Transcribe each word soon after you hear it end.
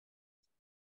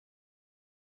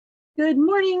Good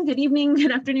morning, good evening,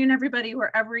 good afternoon, everybody,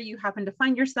 wherever you happen to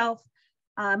find yourself.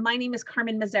 My name is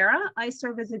Carmen Mazzara. I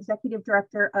serve as Executive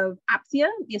Director of APSIA,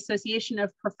 the Association of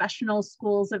Professional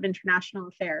Schools of International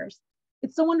Affairs.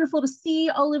 It's so wonderful to see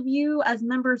all of you as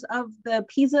members of the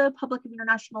PISA Public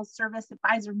International Service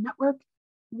Advisor Network.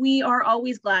 We are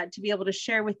always glad to be able to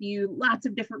share with you lots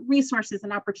of different resources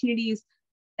and opportunities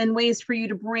and ways for you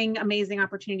to bring amazing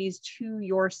opportunities to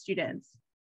your students.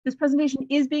 This presentation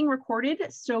is being recorded,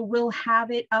 so we'll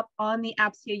have it up on the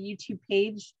APSIA YouTube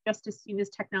page just as soon as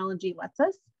technology lets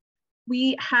us.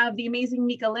 We have the amazing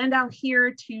Mika Landau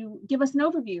here to give us an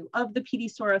overview of the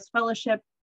PD Soros Fellowship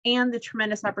and the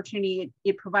tremendous opportunity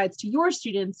it provides to your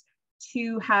students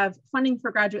to have funding for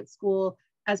graduate school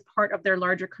as part of their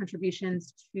larger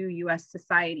contributions to US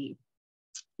society.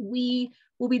 We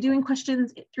will be doing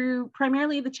questions through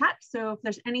primarily the chat, so if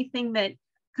there's anything that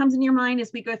comes in your mind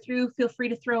as we go through, feel free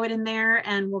to throw it in there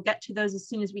and we'll get to those as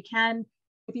soon as we can.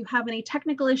 If you have any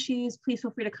technical issues, please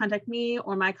feel free to contact me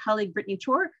or my colleague, Brittany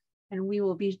Chor, and we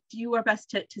will do our best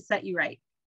to set you right.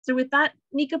 So with that,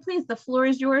 Mika, please, the floor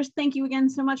is yours. Thank you again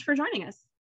so much for joining us.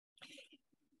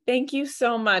 Thank you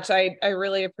so much. I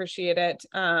really appreciate it.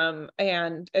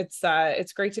 And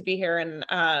it's great to be here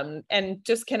and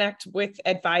just connect with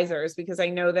advisors, because I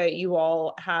know that you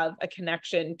all have a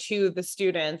connection to the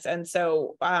students. And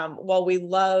so while we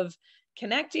love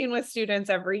connecting with students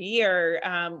every year,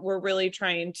 we're really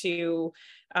trying to,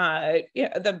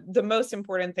 the most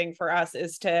important thing for us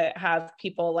is to have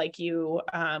people like you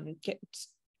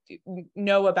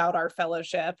know about our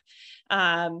fellowship.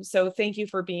 So thank you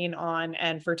for being on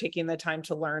and for taking the time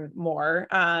to learn more.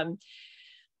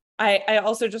 I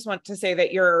also just want to say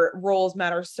that your roles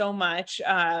matter so much,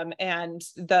 and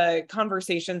the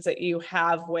conversations that you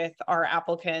have with our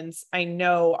applicants, I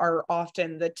know, are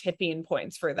often the tipping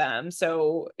points for them.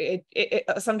 So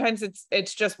sometimes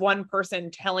it's just one person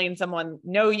telling someone,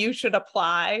 no, you should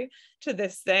apply to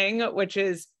this thing, which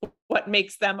is what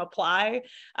makes them apply.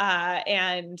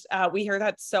 And we hear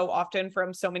that so often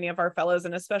from so many of our fellows,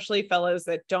 and especially fellows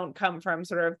that don't come from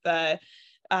sort of the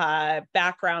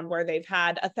background where they've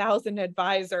had 1,000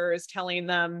 advisors telling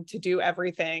them to do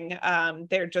everything.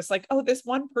 They're just like, oh, this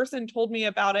one person told me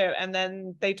about it, and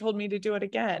then they told me to do it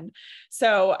again.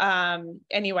 So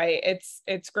anyway,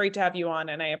 it's great to have you on,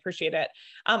 and I appreciate it.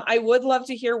 I would love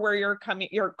to hear where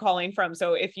you're calling from.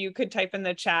 So if you could type in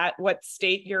the chat what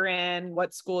state you're in,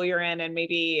 what school you're in, and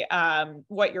maybe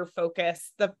what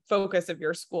the focus of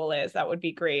your school is, that would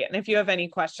be great. And if you have any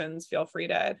questions, feel free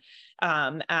to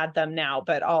add them now,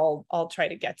 but I'll try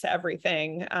to get to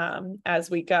everything as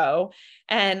we go.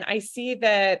 And I see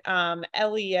that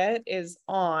Elliot is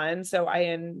on, so I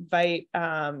invite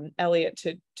Elliot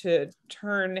to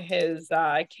turn his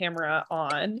camera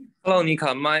on. Hello,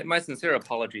 Nika. My sincere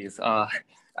apologies.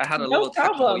 I had a little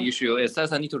technical issue. It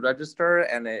says I need to register,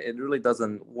 and it really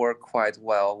doesn't work quite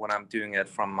well when I'm doing it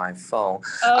from my phone.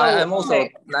 I'm also,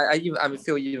 I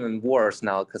feel even worse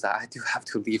now because I do have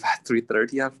to leave at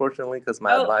 3:30, unfortunately, because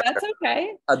my that's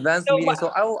okay. Advanced meeting. So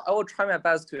I will try my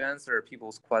best to answer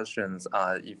people's questions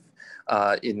if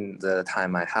in the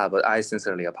time I have. But I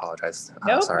sincerely apologize.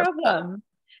 No sorry. problem.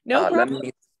 No problem. Let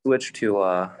me switch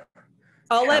to.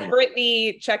 I'll let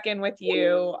Brittany check in with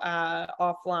you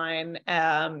offline,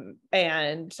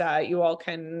 and you all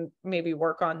can maybe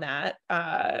work on that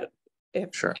if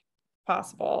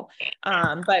possible.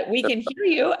 But we can hear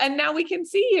you, and now we can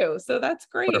see you, so that's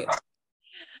great.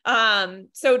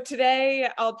 So today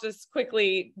I'll just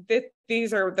quickly,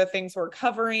 these are the things we're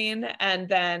covering, and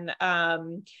then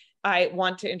I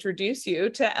want to introduce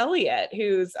you to Elliot,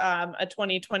 who's a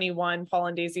 2021 Paul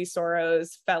and Daisy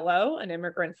Soros Fellow, an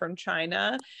immigrant from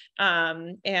China.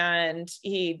 And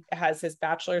he has his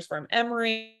bachelor's from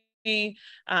Emory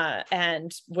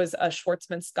and was a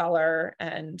Schwartzman Scholar,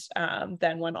 and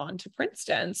then went on to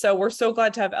Princeton. So we're so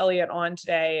glad to have Elliot on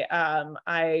today.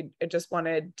 I just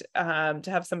wanted to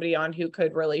have somebody on who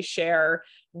could really share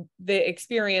the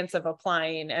experience of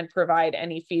applying and provide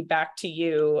any feedback to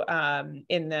you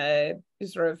in the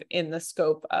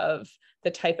scope of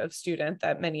the type of student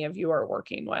that many of you are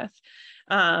working with.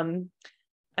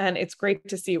 And it's great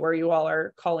to see where you all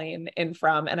are calling in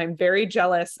from. And I'm very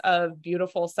jealous of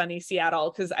beautiful sunny Seattle,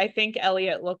 because I think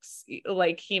Elliot looks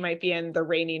like he might be in the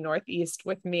rainy Northeast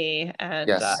with me. And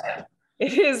yes.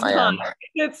 It is not,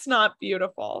 it's not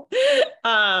beautiful.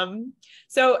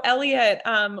 So Elliot,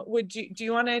 do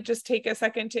you want to just take a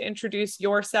second to introduce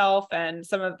yourself and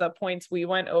some of the points we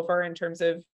went over in terms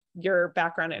of your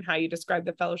background and how you describe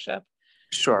the fellowship?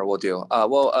 Sure, we'll do.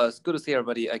 It's good to see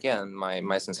everybody again.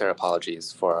 My sincere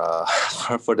apologies for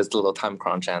for this little time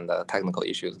crunch and technical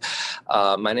issues.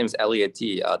 My name is Elliot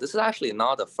D. This is actually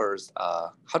not the first.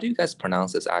 How do you guys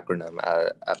pronounce this acronym?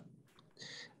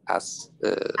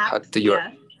 How do you?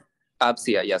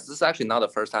 APSIA, yes. This is actually not the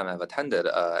first time I've attended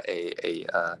a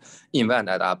event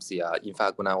at APSIA. In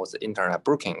fact, when I was an intern at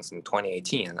Brookings in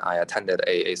 2018, I attended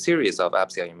a series of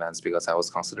APSIA events because I was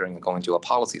considering going to a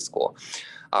policy school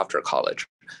after college.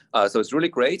 So it's really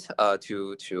great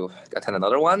to attend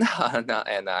another one,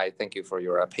 and I thank you for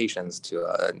your patience to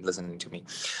listening to me.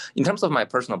 In terms of my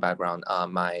personal background,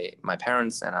 my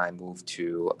parents and I moved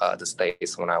to the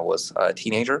States when I was a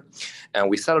teenager, and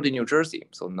we settled in New Jersey,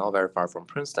 so not very far from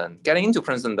Princeton. Getting into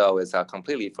Princeton, though, is a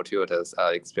completely fortuitous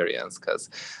experience because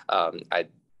I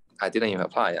didn't even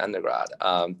apply undergrad.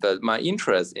 My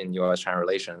interest in U.S.-China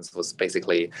relations was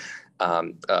basically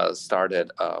started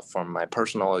from my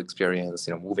personal experience,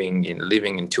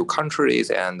 living in two countries,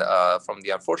 and from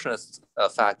the unfortunate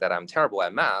fact that I'm terrible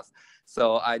at math.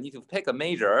 So I need to pick a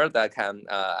major that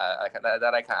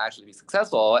I can actually be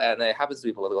successful, and it happens to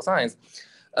be political science.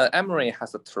 Emory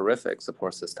has a terrific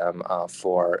support system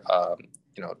for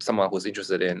someone who's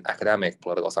interested in academic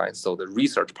political science. So the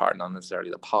research part, not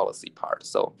necessarily the policy part.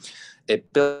 So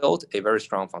it built a very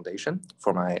strong foundation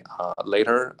for my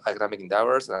later academic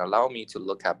endeavors and allowed me to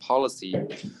look at policy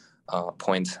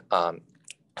point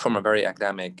from a very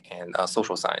academic and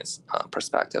social science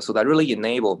perspective. So that really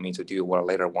enabled me to do what I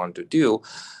later wanted to do.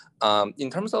 In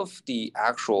terms of the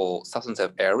actual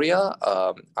substantive area,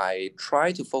 I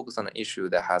try to focus on an issue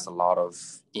that has a lot of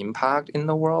impact in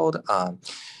the world.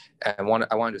 I wanted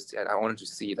to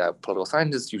see that political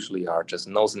scientists usually are just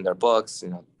notes in their books,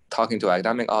 talking to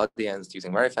academic audience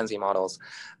using very fancy models.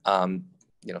 It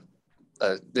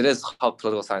is how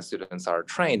political science students are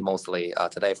trained mostly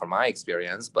today, from my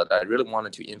experience. But I really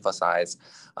wanted to emphasize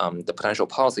the potential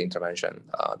policy intervention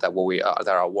that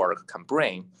our work can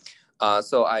bring.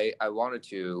 So I wanted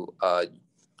to.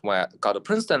 When I got to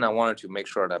Princeton, I wanted to make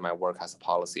sure that my work has a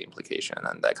policy implication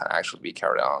and that can actually be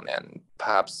carried on and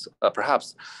perhaps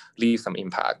leave some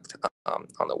impact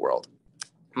on the world.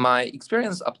 My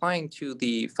experience applying to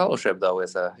the fellowship, though,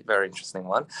 is a very interesting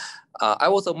one. I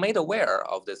was made aware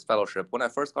of this fellowship when I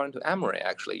first got into Emory,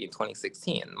 actually, in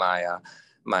 2016.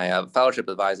 My fellowship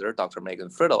advisor, Dr. Megan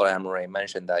Friddle at Emory,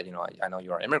 mentioned that, I know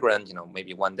you're an immigrant,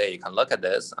 maybe one day you can look at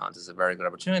this. This is a very good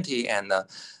opportunity. And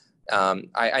I'm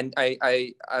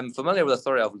familiar with the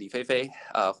story of Li Feifei,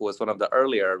 who was one of the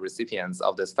earlier recipients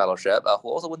of this fellowship, who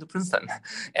also went to Princeton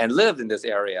and lived in this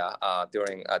area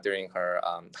during her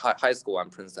high school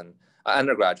and Princeton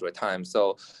undergraduate time.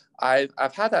 So I've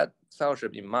had that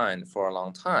fellowship in mind for a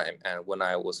long time. And when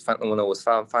it was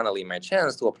finally my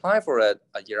chance to apply for it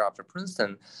a year after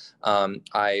Princeton,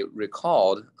 I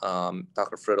recalled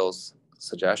Dr. Friddle's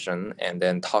suggestion and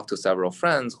then talked to several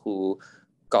friends who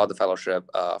got the fellowship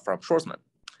from Schwarzman.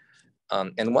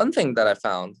 And one thing that I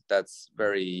found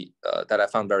very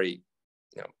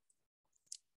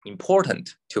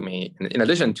important to me, in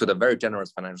addition to the very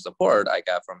generous financial support I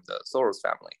got from the Soros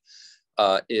family,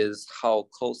 is how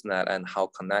close-knit and how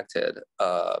connected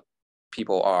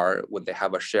people are when they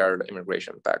have a shared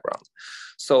immigration background.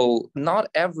 So not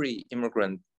every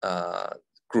immigrant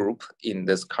group in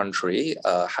this country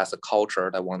has a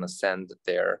culture that want to send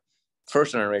their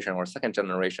first generation or second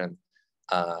generation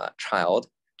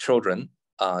children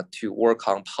to work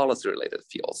on policy related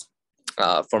fields.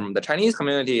 From the Chinese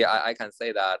community, I can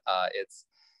say that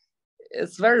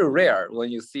it's very rare when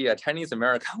you see a Chinese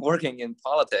American working in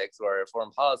politics or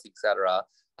foreign policy, etc.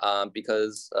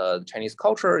 Because the Chinese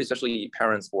culture, especially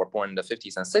parents who were born in the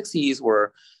 50s and 60s,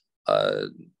 were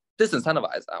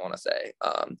disincentivized, I want to say,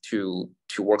 to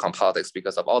work on politics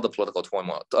because of all the political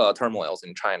turmoils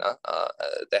in China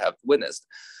they have witnessed.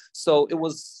 So it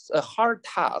was a hard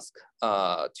task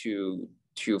to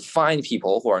find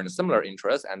people who are in similar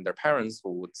interests and their parents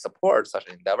who would support such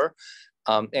an endeavor.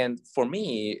 And for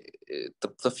me,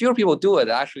 the fewer people do it,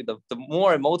 actually, the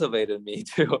more it motivated me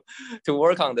to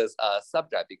work on this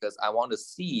subject, because I want to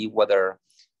see whether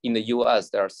in the US,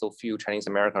 there are so few Chinese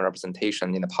American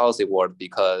representation in the policy world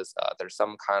because there's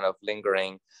some kind of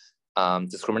lingering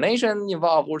discrimination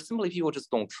involved, or simply people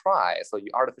just don't try. So you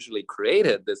artificially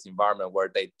created this environment where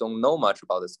they don't know much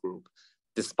about this group,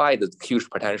 despite the huge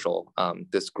potential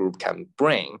this group can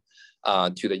bring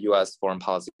to the US foreign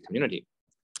policy community.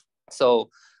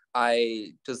 So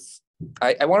I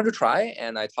wanted to try,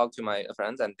 and I talked to my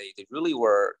friends, and they really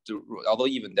were, although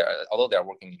they're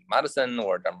working in medicine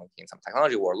or they're working in some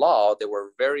technology or law, they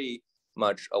were very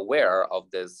much aware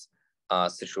of this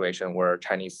situation where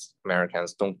Chinese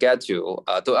Americans don't get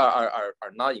are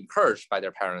not encouraged by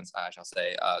their parents, I shall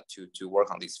say, to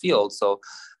work on these fields. So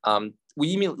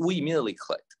we immediately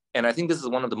clicked. And I think this is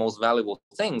one of the most valuable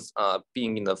things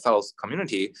being in the fellows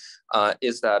community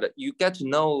is that you get to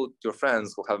know your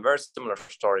friends who have a very similar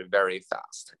story very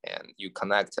fast, and you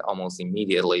connect almost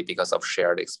immediately because of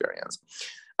shared experience.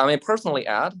 I may personally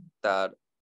add that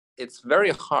it's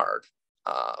very hard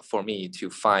for me to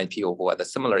find people who had a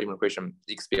similar immigration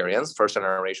experience, first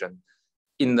generation,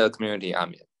 in the community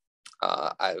I'm in.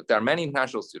 There are many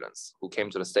international students who came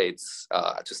to the States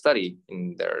to study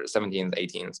in their 17th,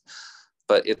 18th,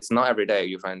 but it's not every day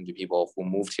you find people who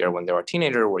moved here when they were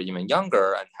teenagers or even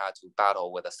younger and had to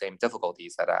battle with the same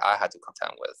difficulties that I had to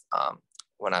contend with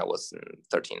when I was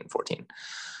 13, 14.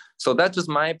 So that's just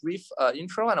my brief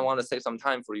intro, and I want to save some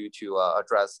time for you to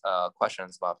address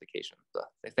questions about application. So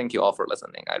thank you all for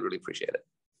listening. I really appreciate it.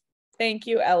 Thank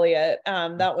you, Elliot.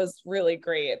 That was really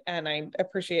great. And I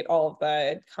appreciate all of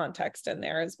the context in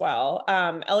there as well.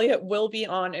 Elliot will be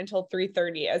on until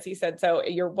 3:30, as he said. So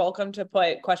you're welcome to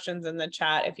put questions in the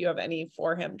chat if you have any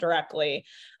for him directly.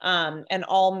 And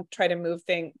I'll try to move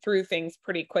through things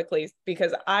pretty quickly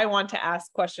because I want to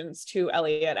ask questions to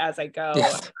Elliot as I go,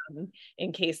 yes,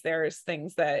 in case there's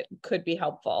things that could be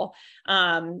helpful.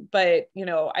 But, you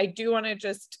know, I do want to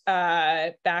just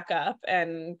back up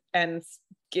and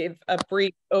give a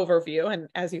brief overview. And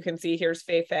as you can see, here's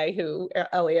Fei, who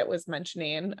Elliot was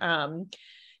mentioning,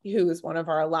 who's one of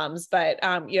our alums. But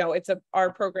you know,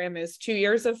 our program is 2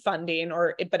 years of funding,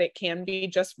 but it can be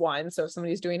just one. So if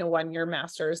somebody's doing a one-year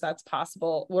master's, that's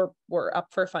possible. We're up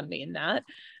for funding that.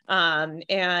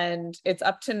 And it's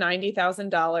up to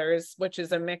 $90,000, which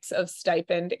is a mix of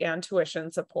stipend and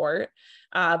tuition support.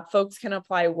 Folks can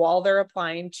apply while they're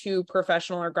applying to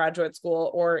professional or graduate school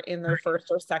or in their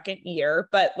first or second year.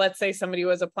 But let's say somebody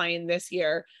was applying this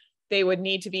year, they would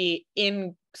need to be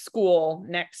in school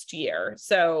next year.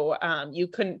 So you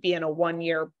couldn't be in a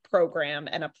one-year program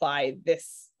and apply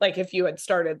this. Like if you had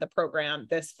started the program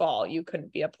this fall, you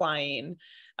couldn't be applying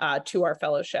to our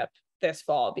fellowship this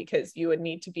fall because you would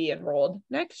need to be enrolled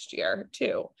next year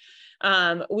too.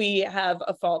 We have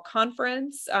a fall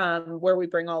conference where we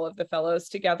bring all of the fellows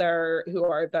together who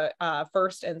are the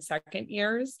first and second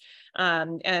years.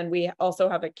 And we also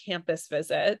have a campus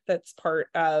visit that's part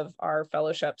of our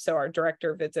fellowship. So our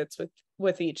director visits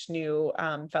with each new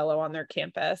fellow on their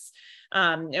campus.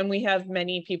 And we have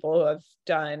many people who have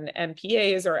done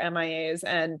MPAs or MIAs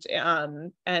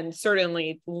and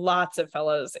certainly lots of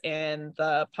fellows in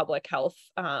the public health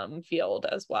field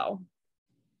as well.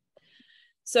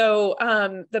 So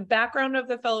the background of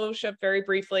the fellowship, very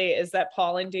briefly, is that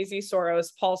Paul and Daisy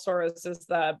Soros, Paul Soros is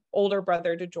the older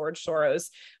brother to George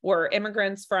Soros, were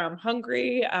immigrants from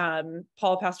Hungary.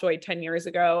 Paul passed away 10 years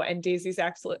ago, and Daisy's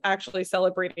actually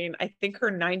celebrating, I think,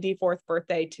 her 94th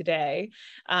birthday today.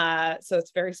 So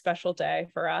it's a very special day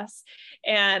for us.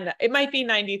 And it might be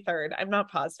 93rd, I'm not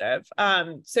positive.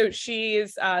 So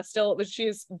she's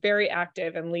very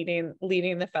active and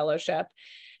leading the fellowship.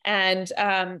 And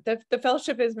the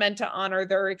fellowship is meant to honor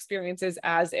their experiences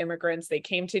as immigrants. They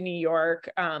came to New York.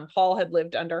 Paul had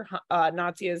lived under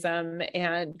Nazism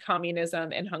and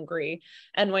communism in Hungary.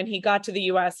 And when he got to the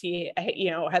US, he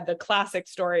had the classic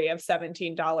story of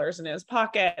 $17 in his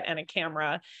pocket and a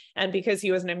camera. And because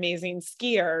he was an amazing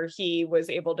skier, he was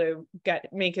able to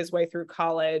make his way through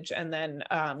college and then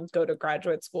go to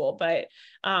graduate school. But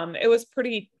it was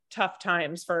pretty tough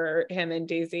times for him and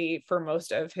Daisy for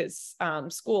most of his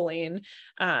schooling.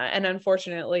 And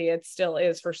unfortunately, it still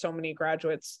is for so many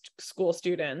graduate school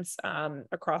students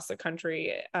across the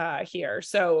country here.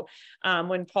 So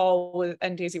when Paul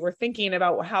and Daisy were thinking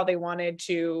about how they wanted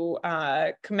to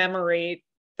commemorate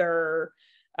their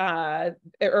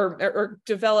or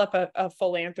develop a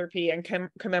philanthropy and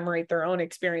commemorate their own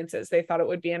experiences, they thought it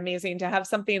would be amazing to have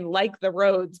something like the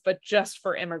Roads, but just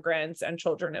for immigrants and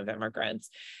children of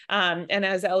immigrants. And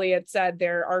as Elliot said,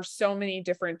 there are so many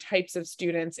different types of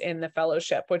students in the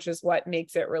fellowship, which is what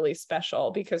makes it really special,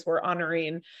 because we're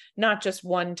honoring not just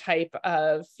one type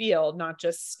of field, not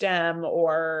just STEM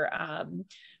or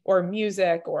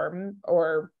music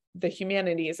or the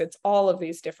humanities. It's all of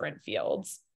these different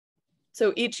fields.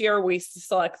 So each year we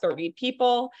select 30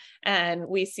 people, and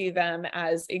we see them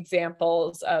as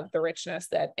examples of the richness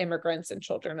that immigrants and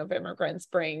children of immigrants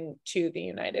bring to the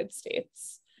United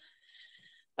States.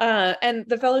 And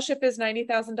the fellowship is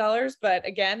 $90,000, but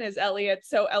again, as Elliot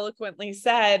so eloquently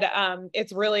said,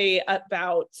 it's really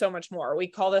about so much more. We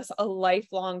call this a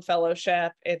lifelong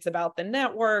fellowship. It's about the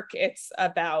network. It's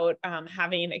about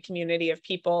having a community of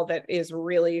people that is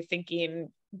really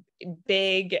thinking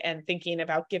big and thinking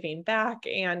about giving back,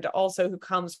 and also who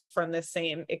comes from the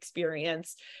same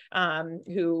experience,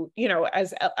 who, you know,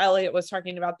 as Elliot was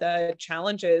talking about the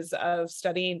challenges of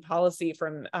studying policy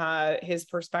from his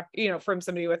perspective, you know, from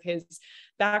somebody with his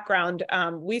background.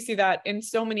 We see that in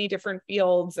so many different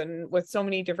fields and with so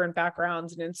many different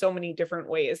backgrounds and in so many different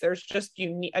ways. There's just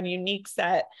a unique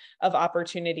set of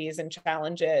opportunities and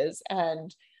challenges,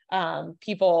 and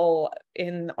people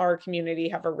in our community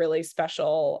have a really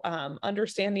special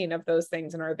understanding of those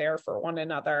things and are there for one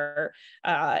another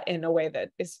in a way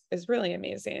that is really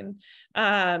amazing.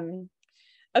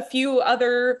 A few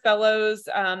other fellows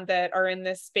that are in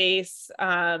this space,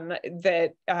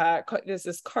 this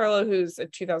is Carla, who's a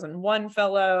 2001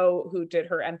 fellow who did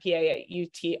her MPA at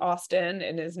UT Austin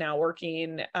and is now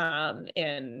working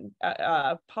in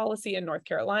policy in North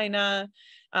Carolina.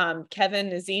 Kevin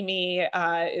Nazimi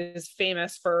is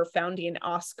famous for founding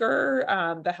Oscar,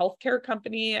 the healthcare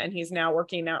company, and he's now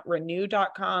working at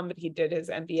renew.com, but he did his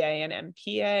MBA and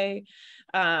MPA.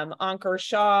 Ankur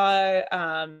Shah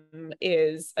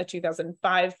is a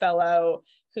 2005 fellow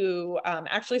who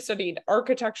actually studied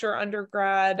architecture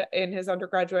undergrad in his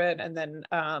undergraduate, and then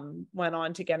went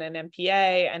on to get an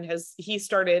MPA, and he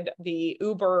started the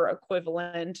Uber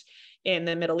equivalent in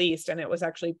the Middle East, and it was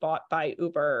actually bought by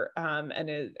Uber,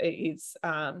 and he's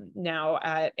now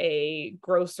at a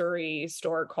grocery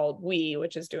store called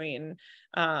which is doing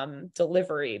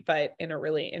delivery, but in a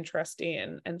really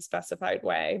interesting and specified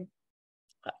way.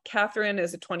 Catherine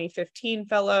is a 2015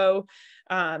 fellow.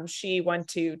 She went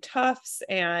to Tufts,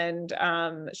 and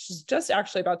she's just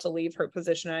actually about to leave her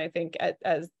position, I think,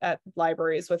 at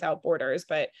Libraries Without Borders,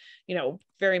 but, you know,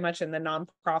 very much in the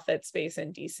nonprofit space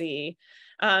in DC.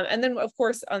 And then, of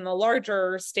course, on the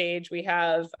larger stage, we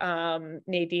have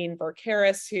Nadine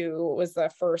Burke-Harris, who was the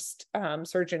first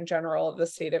Surgeon General of the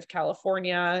state of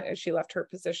California. She left her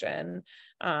position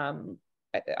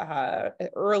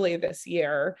early this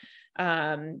year.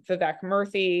 Vivek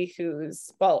Murthy,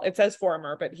 who's, well, it says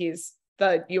former, but he's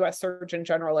the US Surgeon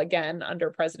General again under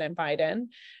President Biden,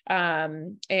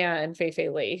 and Fei-Fei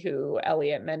Li, who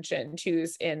Elliot mentioned,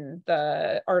 who's in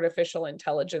the artificial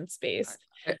intelligence space.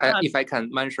 If I can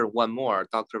mention one more,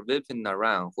 Dr. Vipin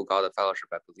Naran, who got a fellowship,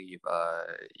 I believe,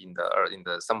 in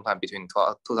the sometime between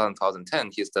 2000 and 2010.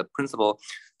 He's the principal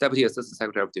deputy assistant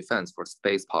secretary of defense for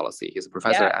space policy. He's a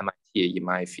professor at MIT in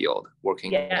my field,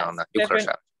 working on the nuclear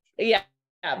chapter. Yeah,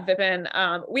 Vipin.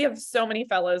 We have so many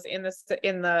fellows in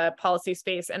the policy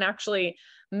space, and actually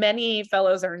many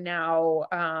fellows are now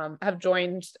have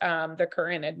joined the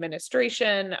current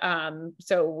administration.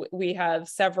 So we have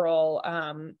several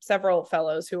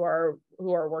fellows who are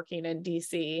working in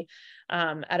DC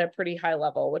at a pretty high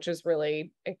level, which is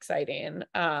really exciting.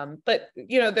 But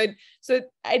you know, so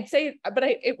I'd say, but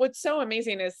what's so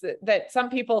amazing is that some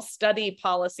people study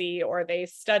policy, or they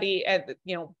study,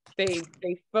 you know, they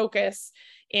focus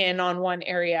in on one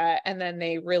area, and then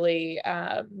they really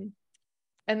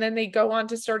and then they go on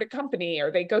to start a company, or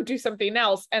they go do something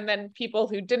else. And then people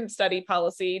who didn't study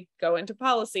policy go into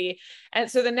policy.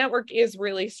 And so the network is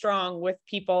really strong with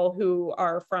people who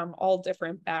are from all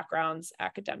different backgrounds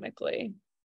academically.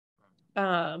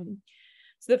 So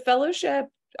the fellowship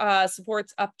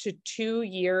supports up to 2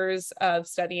 years of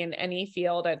study in any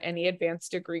field at any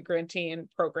advanced degree granting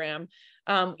program.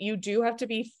 You do have to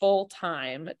be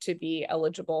full-time to be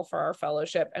eligible for our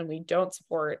fellowship, and we don't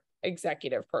support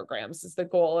executive programs. The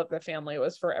goal of the family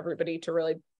was for everybody to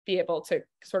really be able to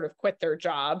sort of quit their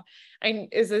job. And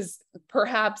is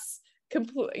perhaps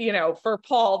complete, you know, for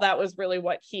Paul, that was really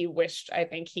what he wished, I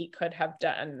think, he could have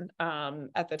done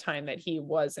at the time that he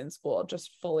was in school,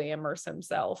 just fully immerse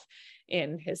himself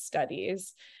in his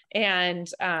studies. And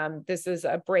this is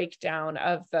a breakdown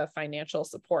of the financial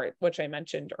support, which I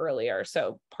mentioned earlier.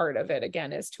 So part of it,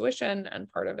 again, is tuition,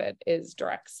 and part of it is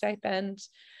direct stipend.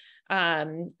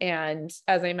 And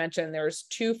as I mentioned, there's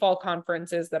 2 fall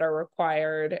conferences that are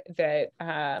required, that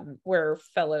where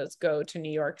fellows go to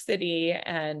New York City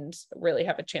and really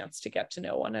have a chance to get to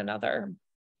know one another.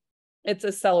 It's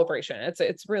a celebration.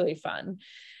 It's really fun.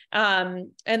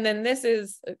 And then this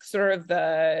is sort of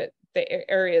the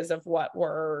areas of what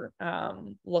we're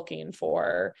looking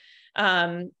for.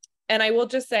 And I will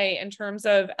just say, in terms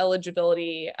of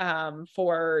eligibility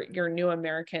for your New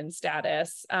American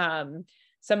status,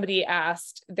 somebody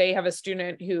asked, they have a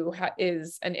student who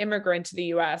is an immigrant to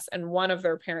the US, and one of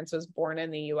their parents was born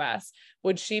in the US.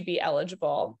 Would she be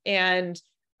eligible? And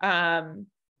in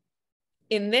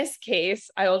this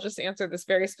case, I will just answer this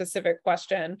very specific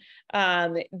question.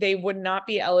 They would not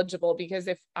be eligible, because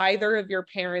if either of your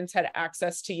parents had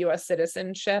access to US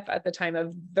citizenship at the time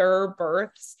of their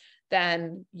births,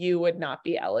 then you would not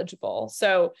be eligible.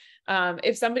 So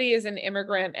if somebody is an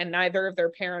immigrant and neither of their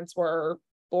parents were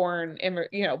born in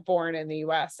the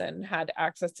US and had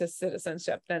access to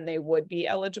citizenship, then they would be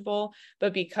eligible.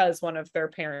 But because one of their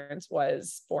parents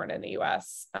was born in the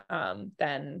US,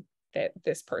 then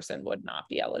this person would not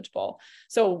be eligible.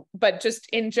 So, but just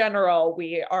in general,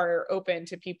 we are open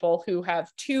to people who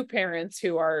have two parents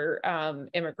who are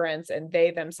immigrants and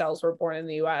they themselves were born in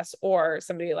the US, or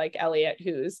somebody like Elliot,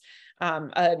 who's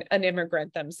an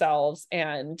immigrant themselves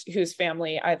and whose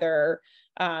family either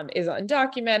is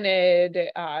undocumented,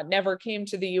 never came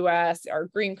to the US, are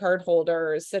green card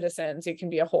holders, citizens. It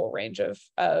can be a whole range of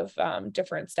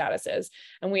different statuses.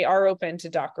 And we are open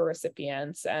to DACA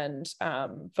recipients and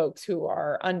folks who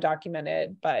are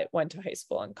undocumented but went to high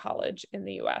school and college in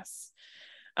the US.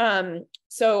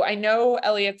 So I know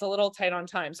Elliot's a little tight on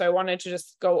time, so I wanted to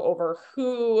just go over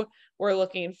who we're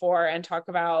looking for and talk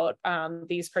about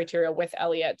these criteria with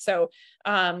Elliot. So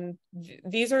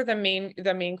these are the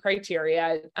main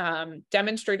criteria: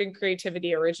 demonstrating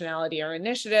creativity, originality, or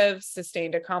initiative,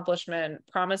 sustained accomplishment,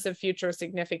 promise of future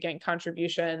significant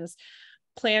contributions,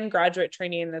 planned graduate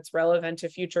training that's relevant to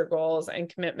future goals, and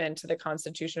commitment to the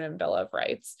Constitution and Bill of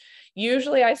Rights.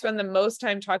 Usually I spend the most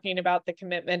time talking about the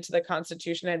commitment to the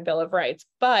Constitution and Bill of Rights,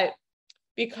 but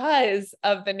because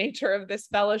of the nature of this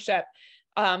fellowship,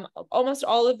 almost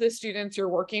all of the students you're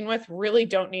working with really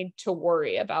don't need to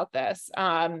worry about this.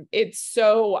 It's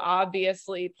so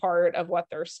obviously part of what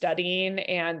they're studying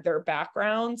and their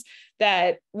backgrounds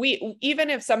that even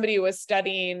if somebody was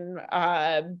studying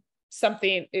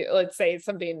something, let's say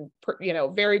something,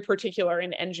 very particular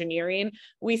in engineering,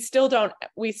 we still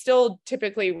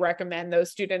typically recommend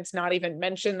those students not even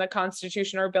mention the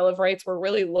Constitution or Bill of Rights. We're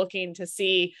really looking to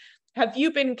see, have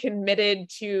you been committed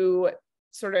to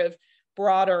sort of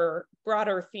broader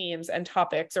themes and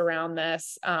topics around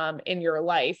this in your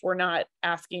life? We're not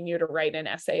asking you to write an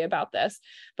essay about this,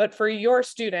 but for your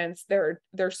students, they're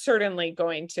certainly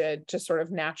going to just sort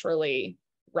of naturally,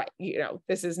 right,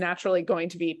 this is naturally going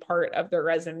to be part of their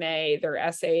resume, their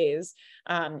essays,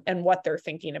 and what they're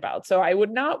thinking about. So I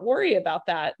would not worry about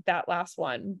that last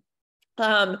one.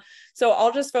 So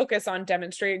I'll just focus on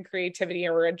demonstrating creativity,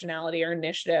 originality, or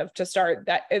initiative to start.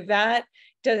 That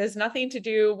has nothing to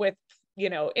do with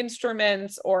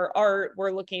instruments or art.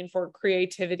 We're looking for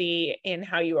creativity in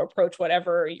how you approach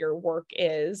whatever your work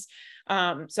is.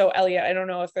 So Elliot, I don't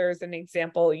know if there's an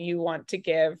example you want to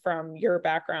give from your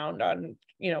background on,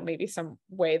 maybe some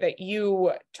way that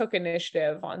you took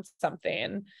initiative on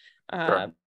something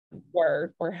Sure.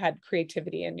 or had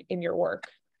creativity in your work.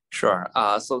 Sure.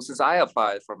 So since I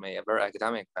applied from a very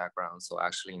academic background, so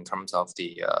actually in terms of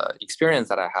the experience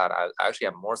that I had, I actually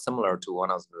am more similar to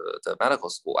one of the medical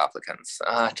school applicants,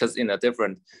 just in a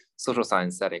different social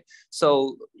science setting.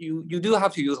 So you do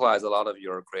have to utilize a lot of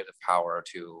your creative power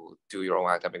to do your own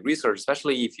academic research,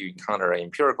 especially if you encounter an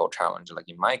empirical challenge. Like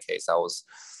in my case, I was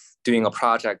doing a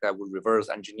project that would reverse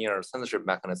engineer censorship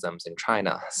mechanisms in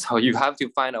China. So you have to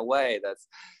find a way that's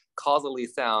causally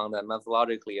sound and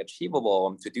methodologically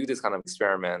achievable to do this kind of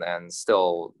experiment, and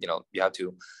still, you have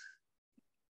to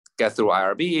get through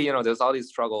IRB. There's all these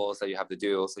struggles that you have to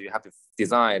do. So you have to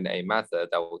design a method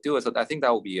that will do it. So I think that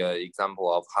will be an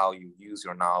example of how you use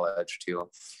your knowledge to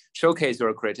showcase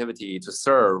your creativity to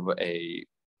serve a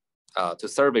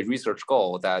research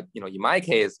goal that, in my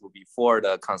case, would be for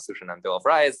the Constitution and Bill of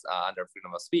Rights under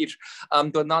freedom of speech,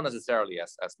 but not necessarily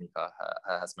as Mika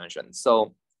has mentioned.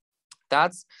 So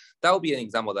that would be an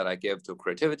example that I give to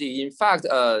creativity. In fact,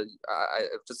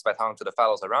 just by talking to the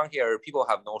fellows around here, people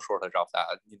have no shortage of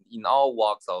that in all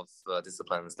walks of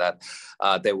disciplines that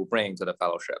they will bring to the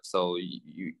fellowship. So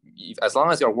as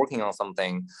long as you're working on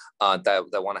something that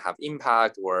want to have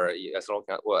impact, or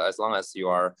as long as you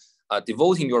are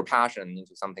devoting your passion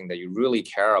into something that you really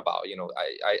care about,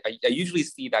 I usually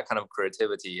see that kind of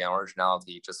creativity and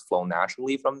originality just flow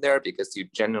naturally from there, because you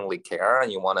genuinely care and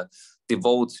you want to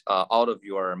devote all of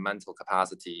your mental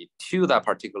capacity to that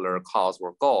particular cause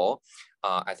or goal.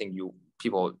 I think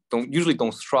people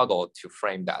don't struggle to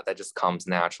frame that. That just comes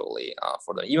naturally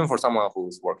for them, even for someone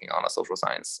who's working on a social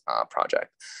science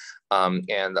project.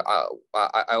 And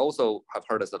I also have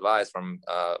heard this advice from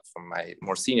my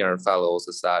more senior fellows,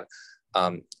 is that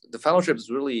the fellowship is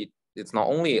really, it's not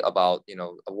only about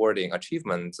awarding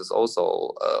achievements, it's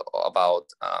also about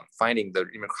finding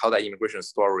how that immigration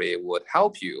story would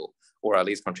help you, or at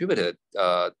least contributed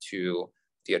to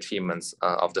the achievements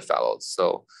of the fellows.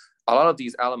 So a lot of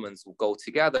these elements will go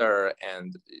together,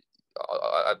 and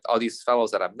all these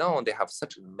fellows that I've known, they have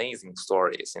such amazing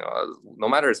stories, no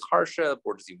matter it's hardship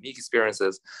or just unique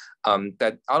experiences,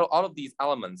 that all of these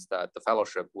elements that the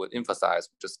fellowship would emphasize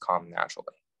would just come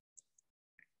naturally.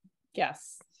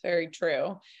 Yes, very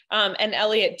true. And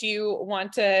Elliot, do you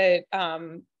want to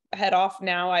head off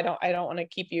now? I don't want to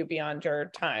keep you beyond your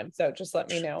time, so just let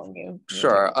me know when you.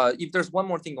 Sure. If there's one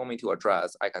more thing you want me to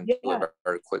address, I can do it very,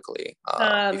 very quickly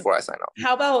before I sign off.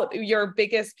 How about your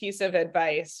biggest piece of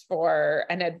advice for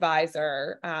an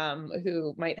advisor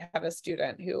who might have a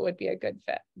student who would be a good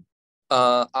fit?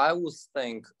 I will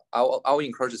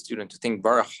encourage the student to think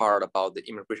very hard about the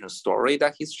immigration story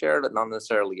that he's shared, not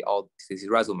necessarily all his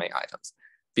resume items.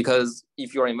 Because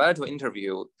if you're invited to an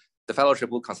interview, the fellowship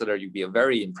will consider you be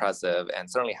very impressive and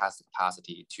certainly has the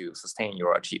capacity to sustain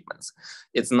your achievements.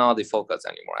 It's not the focus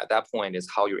anymore. At that point, it's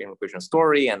how your immigration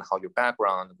story and how your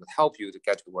background would help you to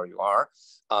get to where you are.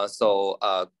 So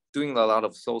doing a lot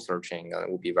of soul searching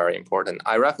will be very important.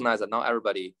 I recognize that not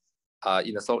everybody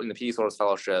in the PD Soros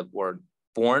Fellowship were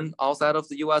born outside of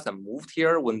the U.S. and moved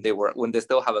here when they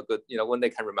still have a good, when they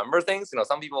can remember things.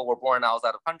 Some people were born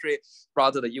outside of country,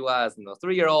 brought to the U.S.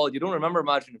 3-year-old, you don't remember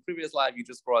much in the previous life, you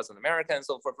just grow as an American.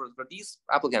 So for these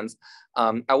applicants,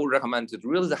 I would recommend to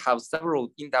really have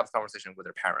several in-depth conversations with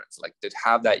their parents, like to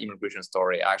have that immigration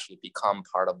story actually become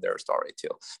part of their story too,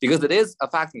 because it is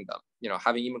affecting them.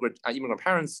 Having immigrant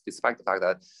parents, despite the fact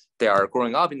that they are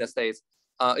growing up in the States,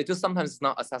 it just sometimes is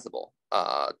not accessible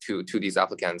to these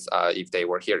applicants if they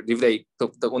were here.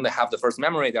 When they have the first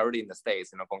memory, they're already in the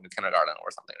States, going to kindergarten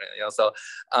or something. So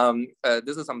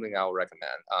this is something I would recommend,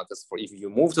 because if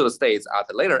you move to the States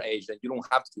at a later age, then you don't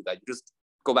have to do that. You just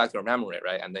go back to your memory,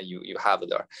 right? And then you have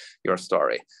your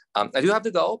story. I do have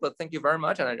to go, but thank you very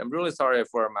much. And I'm really sorry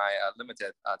for my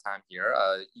limited time here.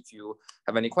 If you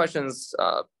have any questions,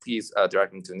 please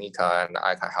direct me to Nika, and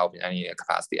I can help in any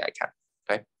capacity I can.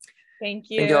 Okay.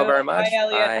 Thank you. Thank you all very much. Bye,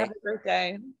 Elliot. Bye. Have a great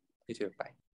day. You too. Bye.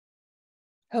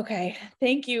 Okay,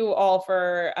 thank you all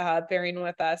for bearing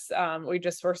with us.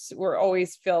 We're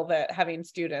always feel that having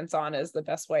students on is the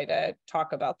best way to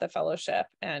talk about the fellowship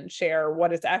and share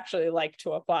what it's actually like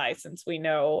to apply, since we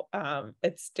know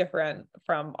it's different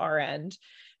from our end.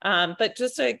 But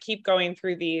just to keep going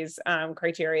through these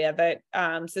criteria,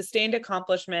 that sustained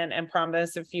accomplishment and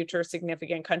promise of future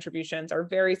significant contributions are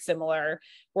very similar.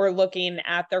 We're looking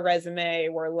at the resume,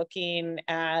 we're looking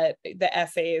at the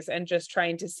essays, and just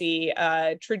trying to see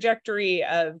a trajectory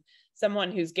of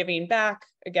someone who's giving back,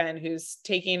 again, who's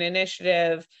taking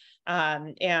initiative,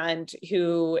 and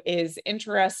who is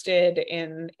interested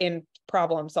in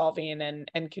problem solving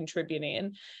and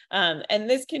contributing. And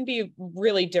this can be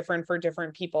really different for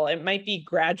different people. It might be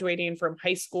graduating from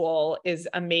high school is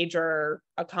a major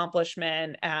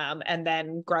accomplishment, and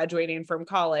then graduating from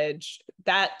college,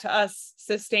 that to us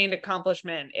sustained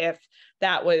accomplishment if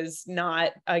that was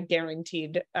not a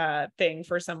guaranteed thing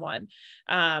for someone.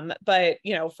 But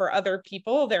for other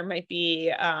people, there might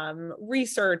be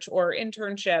research or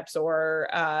internships or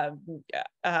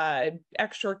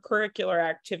extracurricular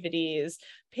activities,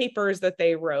 papers that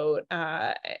they wrote,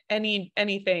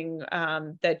 anything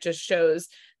that just shows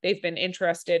they've been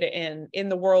interested in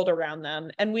the world around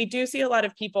them. And we do see a lot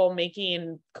of people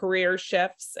making career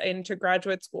shifts into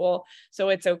graduate school. So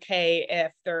it's okay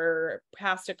if their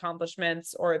past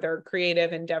accomplishments or their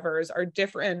creative endeavors are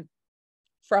different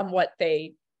from what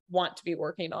they want to be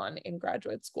working on in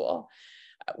graduate school.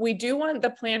 We do want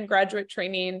the planned graduate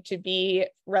training to be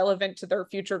relevant to their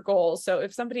future goals. So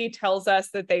if somebody tells us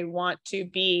that they want to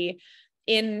be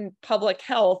in public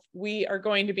health, we are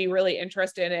going to be really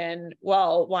interested in,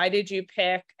 well, why did you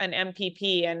pick an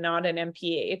MPP and not an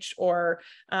MPH? Or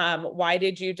why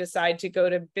did you decide to go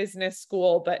to business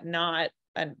school but not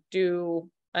do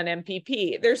an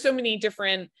MPP? There's so many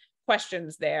different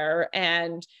questions there.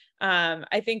 And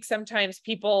I think sometimes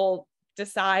people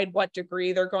decide what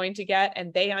degree they're going to get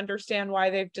and they understand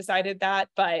why they've decided that.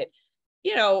 But,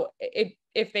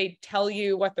 if they tell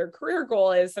you what their career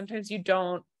goal is, sometimes you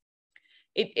don't,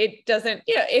 it doesn't,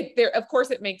 of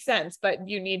course it makes sense, but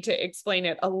you need to explain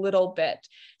it a little bit.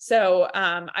 So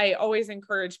I always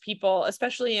encourage people,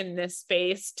 especially in this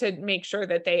space, to make sure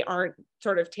that they aren't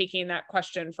sort of taking that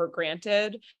question for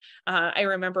granted. I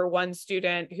remember one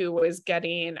student who was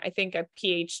getting, I think, a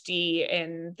PhD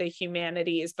in the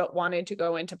humanities, but wanted to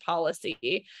go into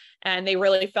policy. And they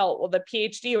really felt, well, the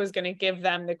PhD was going to give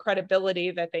them the credibility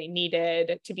that they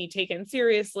needed to be taken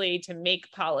seriously to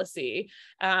make policy.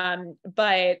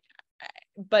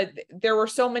 But there were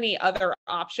so many other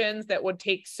options that would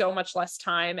take so much less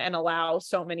time and allow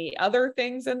so many other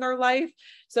things in their life.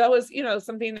 So that was,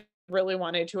 something that I really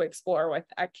wanted to explore with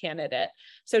a candidate.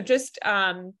 So just,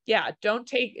 don't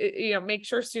take, make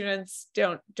sure students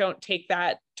don't take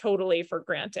that totally for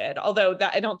granted. Although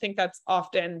that, I don't think that's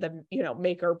often the,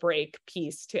 make or break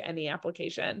piece to any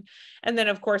application. And then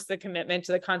of course, the commitment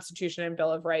to the Constitution and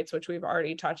Bill of Rights, which we've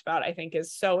already talked about, I think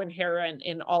is so inherent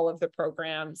in all of the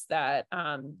programs that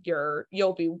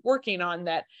you'll be working on,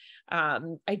 that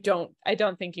I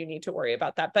don't think you need to worry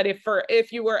about that. But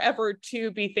if you were ever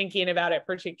to be thinking about it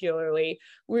particularly,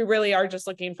 we really are just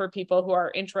looking for people who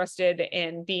are interested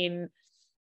in being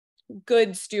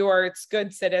good stewards,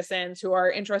 good citizens, who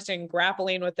are interested in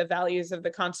grappling with the values of the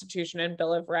Constitution and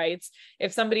Bill of Rights.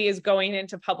 If somebody is going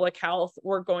into public health,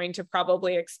 we're going to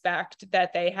probably expect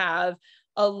that they have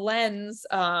a lens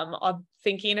of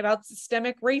thinking about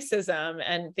systemic racism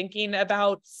and thinking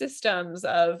about systems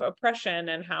of oppression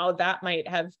and how that might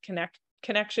have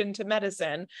connection to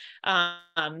medicine,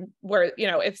 where,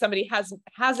 if somebody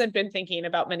hasn't been thinking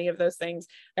about many of those things,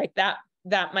 like that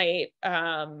might,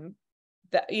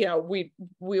 that,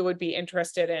 we would be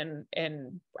interested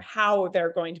in how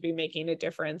they're going to be making a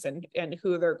difference and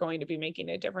who they're going to be making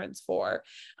a difference for.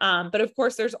 But of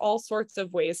course, there's all sorts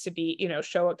of ways to be,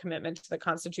 show a commitment to the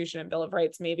Constitution and Bill of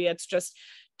Rights. Maybe it's just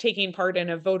taking part in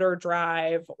a voter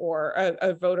drive or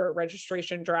a voter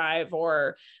registration drive,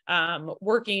 or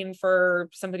working for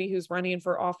somebody who's running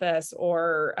for office,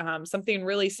 or something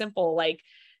really simple like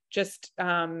just,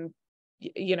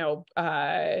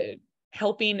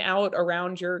 helping out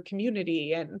around your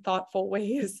community in thoughtful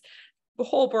ways, the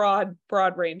whole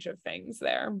broad range of things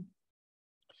there.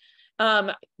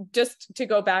 Just to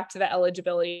go back to the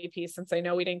eligibility piece, since I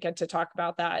know we didn't get to talk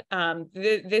about that,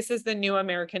 this is the new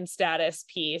American status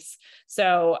piece.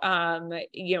 So,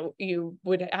 you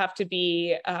would have to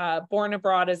be born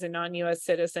abroad as a non-US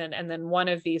citizen, and then one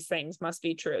of these things must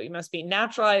be true. You must be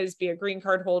naturalized, be a green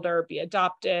card holder, be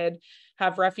adopted,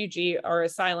 have refugee or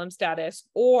asylum status,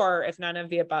 or if none of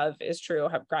the above is true,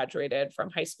 have graduated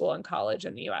from high school and college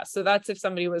in the US. So that's if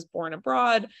somebody was born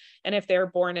abroad, and if they're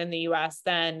born in the US,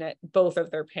 then both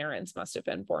of their parents must have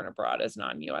been born abroad as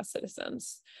non-US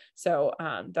citizens. So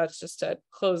that's just to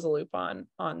close the loop on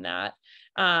that.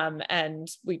 And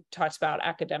we talked about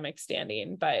academic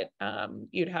standing, but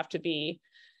you'd have to be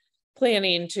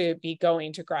planning to be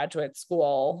going to graduate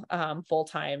school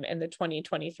full-time in the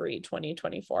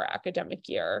 2023-2024 academic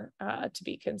year to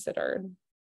be considered.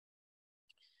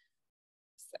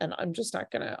 And I'm just not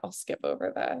gonna, I'll skip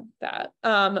over that.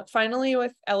 Finally,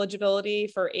 with eligibility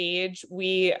for age,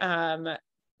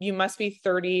 you must be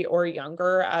 30 or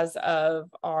younger as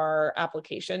of our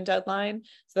application deadline.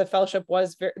 So the fellowship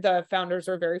the founders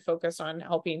were very focused on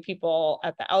helping people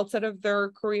at the outset of their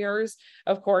careers.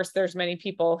 Of course, there's many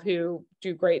people who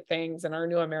do great things and are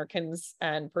new Americans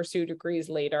and pursue degrees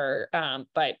later,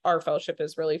 but our fellowship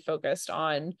is really focused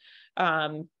on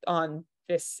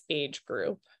this age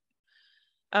group.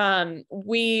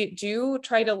 We do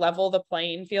try to level the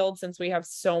playing field, since we have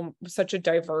such a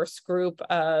diverse group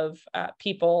of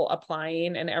people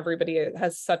applying, and everybody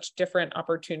has such different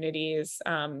opportunities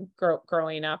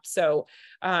growing up. So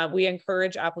we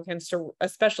encourage applicants to,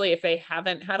 especially if they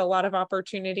haven't had a lot of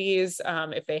opportunities,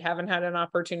 if they haven't had an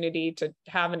opportunity to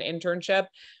have an internship,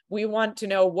 we want to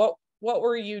know what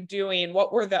were you doing?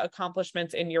 What were the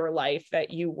accomplishments in your life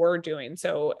that you were doing?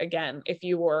 So again, if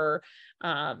you were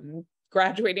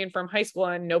graduating from high school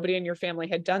and nobody in your family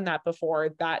had done that before,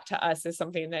 that to us is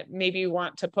something that maybe you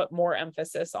want to put more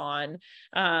emphasis on.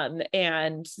 Or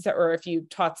if you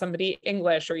taught somebody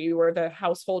English, or you were the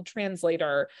household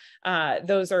translator,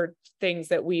 those are things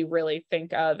that we really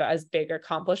think of as big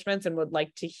accomplishments and would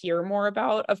like to hear more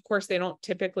about. Of course, they don't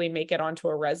typically make it onto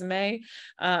a resume,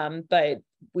 but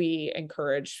we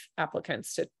encourage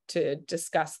applicants to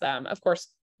discuss them. Of course,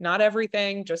 not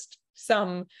everything, just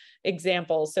some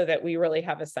examples, so that we really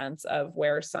have a sense of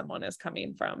where someone is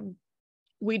coming from.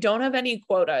 We don't have any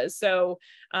quotas. So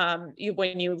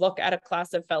when you look at a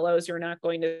class of fellows, you're not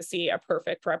going to see a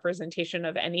perfect representation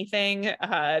of anything.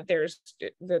 There's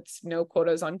no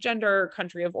quotas on gender,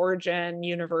 country of origin,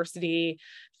 university,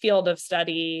 field of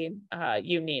study,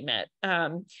 you name it.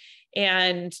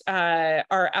 And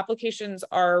our applications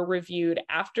are reviewed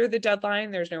after the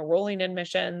deadline. There's no rolling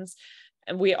admissions.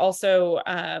 And we also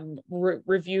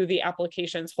review the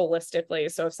applications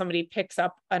holistically. So if somebody picks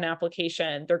up an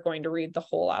application, they're going to read the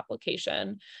whole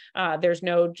application. There's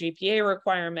no GPA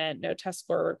requirement, no test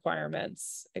score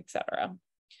requirements, etc.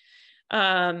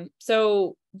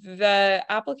 So the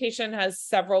application has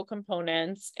several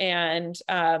components, and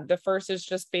the first is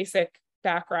just basic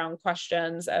background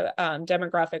questions,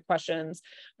 demographic questions.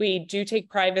 We do take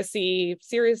privacy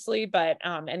seriously, but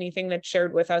anything that's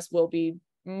shared with us will be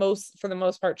for the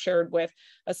most part shared with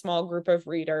a small group of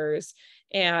readers,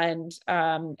 and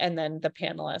then the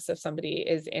panelists if somebody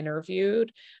is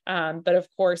interviewed. But of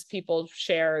course, people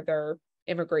share their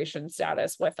immigration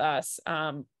status with us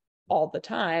all the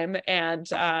time, and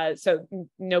so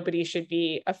nobody should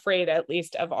be afraid, at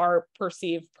least of our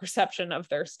perceived perception of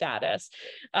their status,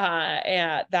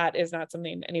 and that is not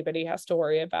something anybody has to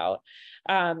worry about.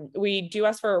 We do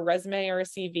ask for a resume or a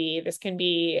CV. This can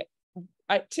be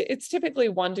it's typically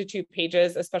 1 to 2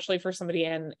 pages, especially for somebody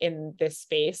in this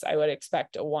space. I would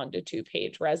expect a 1 to 2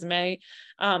 page resume.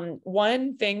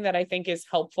 One thing that I think is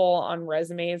helpful on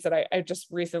resumes that I've just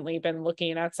recently been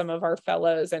looking at some of our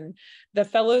fellows, and the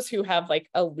fellows who have like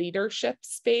a leadership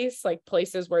space, like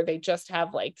places where they just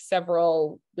have like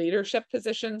several leadership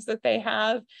positions that they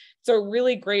have. It's a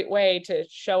really great way to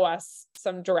show us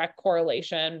some direct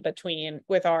correlation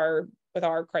with our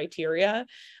criteria,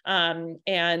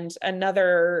 and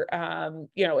another,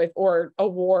 or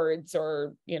awards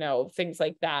or, things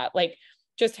like that. Like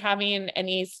just having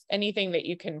anything that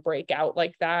you can break out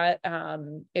like that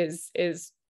is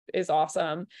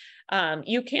awesome.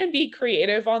 You can be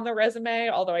creative on the resume,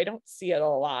 although I don't see it a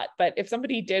lot. But if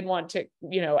somebody did want to,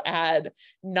 add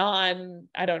non-resume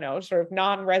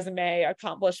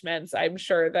accomplishments, I'm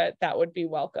sure that would be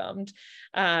welcomed.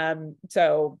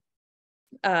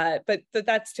 But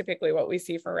that's typically what we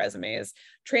see for resumes.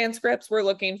 Transcripts, we're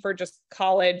looking for just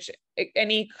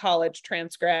any college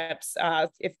transcripts.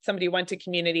 If somebody went to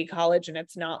community college and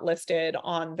it's not listed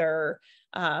on their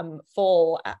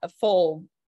full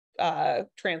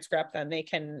transcript, then they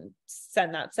can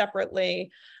send that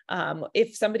separately.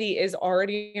 If somebody is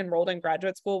already enrolled in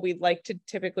graduate school, we'd like to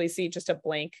typically see just a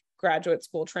blank graduate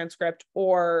school transcript,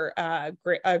 or a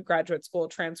graduate school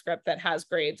transcript that has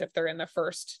grades if they're in the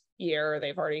first year or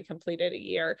they've already completed a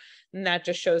year, and that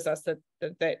just shows us that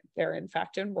they're in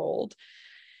fact enrolled.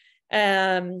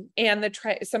 And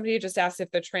somebody just asked if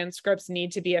the transcripts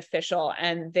need to be official,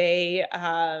 and they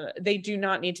do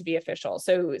not need to be official.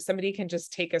 So somebody can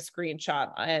just take a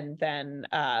screenshot and then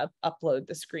upload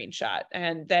the screenshot,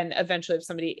 and then eventually, if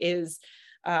somebody is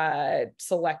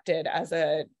selected as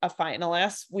a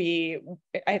finalist,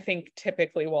 I think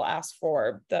typically will ask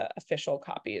for the official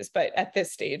copies, but at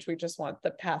this stage we just want the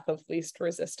path of least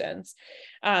resistance.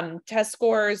 Test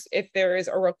scores, if there is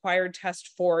a required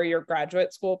test for your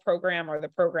graduate school program or the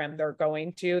program they're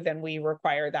going to, then we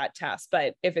require that test.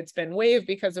 But if it's been waived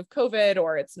because of COVID,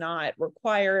 or it's not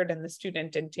required and the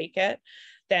student didn't take it,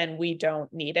 then we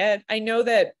don't need it. I know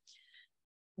that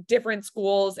different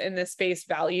schools in this space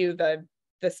value the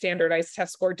standardized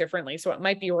test score differently. So it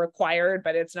might be required,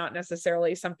 but it's not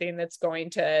necessarily something that's going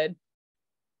to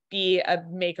be a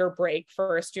make or break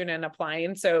for a student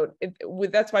applying. So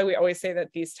that's why we always say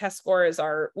that these test scores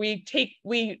we take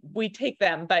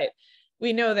them, but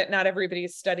we know that not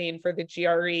everybody's studying for the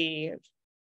GRE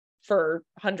for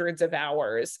hundreds of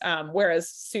hours, whereas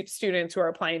students who are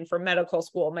applying for medical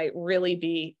school might really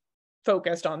be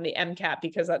focused on the MCAT,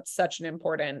 because that's such an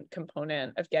important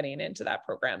component of getting into that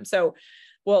program. So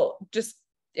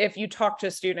if you talk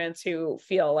to students who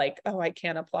feel like, oh, I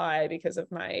can't apply because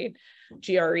of my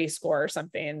GRE score or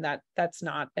something, that's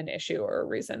not an issue or a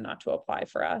reason not to apply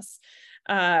for us.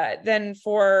 Then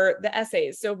for the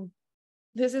essays, so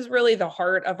this is really the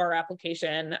heart of our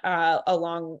application,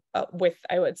 along with,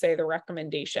 I would say, the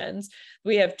recommendations.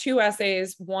 We have 2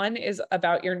 essays. One is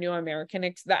about your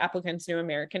the applicant's new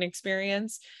American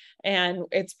experience, and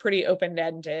it's pretty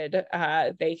open-ended.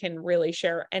 They can really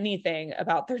share anything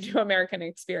about their new American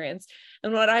experience.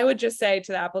 And what I would just say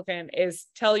to the applicant is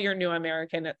tell your new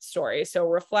American story. So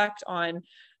reflect on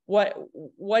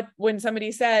when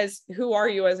somebody says, who are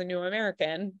you as a new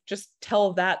American, just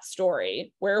tell that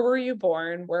story. Where were you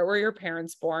born? Where were your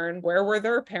parents born? Where were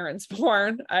their parents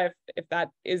born? If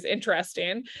that is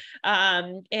interesting.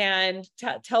 And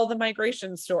tell the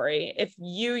migration story. If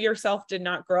you yourself did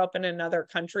not grow up in another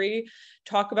country,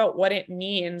 talk about what it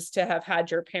means to have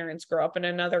had your parents grow up in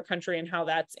another country and how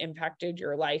that's impacted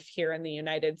your life here in the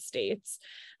United States.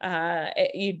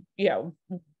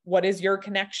 What is your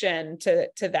connection to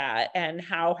that, and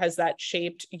how has that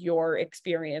shaped your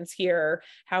experience here?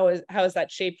 How has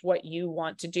that shaped what you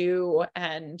want to do,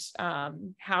 and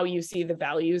how you see the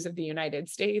values of the United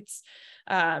States?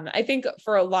 I think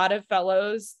for a lot of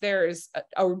fellows, there's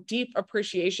a deep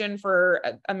appreciation for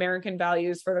American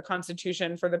values, for the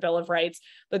Constitution, for the Bill of Rights,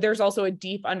 but there's also a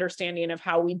deep understanding of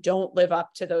how we don't live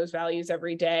up to those values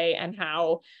every day, and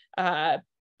how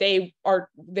they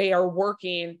are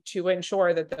working to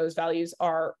ensure that those values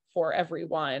are for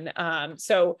everyone.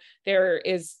 So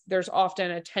there's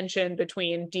often a tension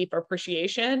between deep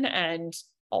appreciation and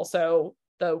also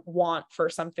the want for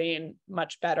something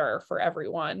much better for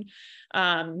everyone.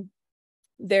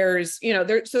 There's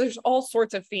all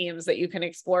sorts of themes that you can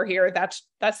explore here. That's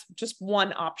just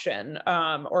one option,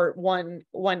 or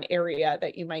one area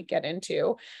that you might get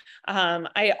into.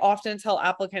 I often tell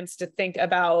applicants to think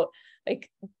about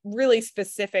like really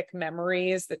specific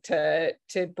memories that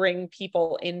to bring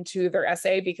people into their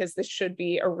essay, because this should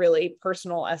be a really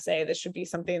personal essay. This should be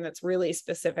something that's really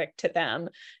specific to them.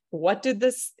 What did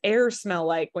this air smell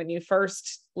like when you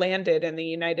first landed in the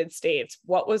United States?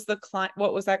 What was that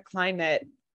climate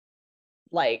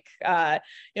like?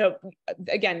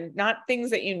 Again, not things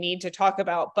that you need to talk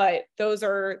about, but those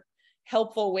are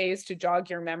helpful ways to jog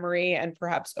your memory and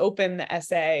perhaps open the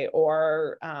essay,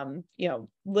 or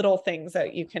little things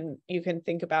that you can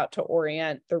think about to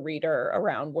orient the reader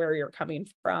around where you're coming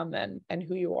from and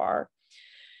who you are.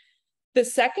 The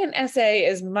second essay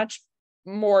is much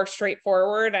more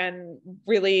straightforward and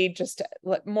really just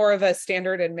more of a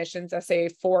standard admissions essay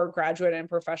for graduate and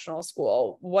professional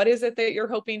school. What is it that you're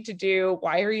hoping to do?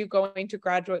 Why are you going to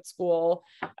graduate school?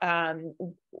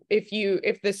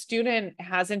 If the student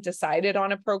hasn't decided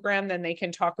on a program, then they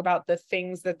can talk about the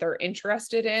things that they're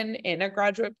interested in a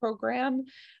graduate program.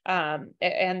 And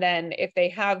then if they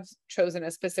have chosen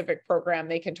a specific program,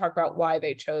 they can talk about why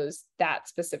they chose that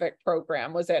specific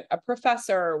program. Was it a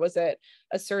professor? Was it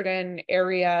a certain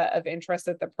area of interest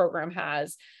that the program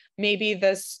has? Maybe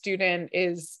the student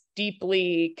is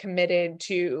deeply committed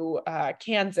to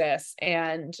Kansas,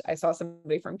 and I saw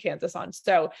somebody from Kansas on.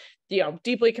 So,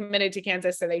 deeply committed to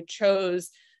Kansas, so they chose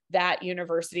that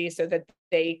university so that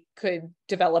they could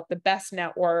develop the best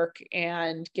network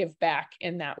and give back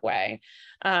in that way.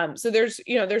 So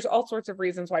there's all sorts of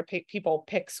reasons why people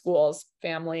pick schools,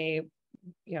 family,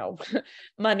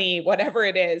 money, whatever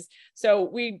it is. So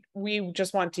we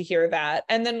just want to hear that.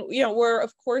 And then, we're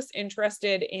of course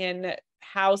interested in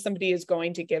how somebody is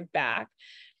going to give back.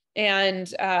 And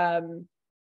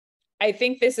I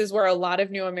think this is where a lot of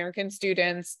new American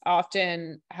students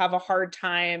often have a hard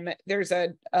time. There's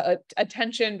a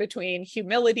tension between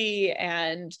humility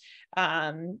and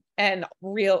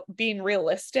being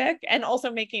realistic, and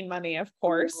also making money, of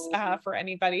course, for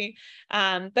anybody.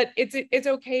 But it's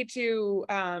okay to,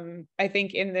 I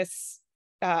think, in this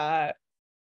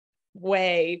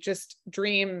way, just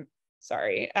dream.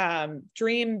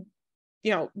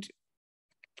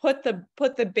 Put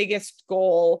the biggest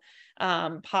goal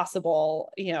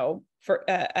possible, for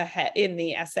ahead in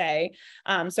the essay.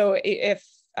 So if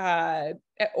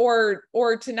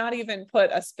or to not even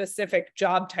put a specific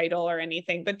job title or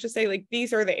anything, but just say like,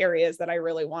 these are the areas that I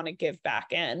really want to give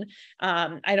back in.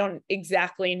 I don't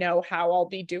exactly know how I'll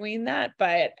be doing that,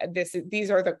 but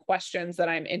these are the questions that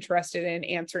I'm interested in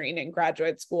answering in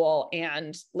graduate school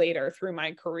and later through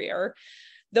my career.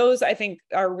 Those, I think,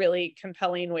 are really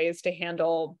compelling ways to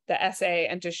handle the essay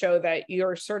and to show that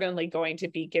you're certainly going to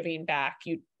be giving back.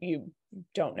 You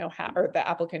don't know how, or the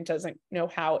applicant doesn't know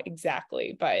how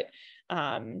exactly, but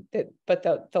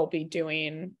they'll be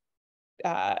doing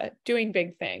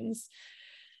big things.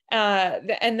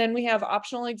 And then we have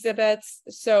optional exhibits.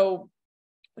 So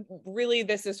really,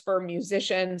 this is for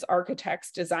musicians,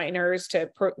 architects, designers to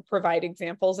provide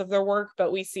examples of their work,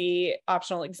 but we see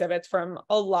optional exhibits from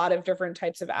a lot of different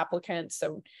types of applicants.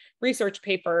 So research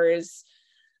papers,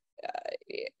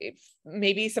 if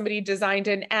maybe somebody designed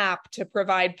an app to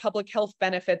provide public health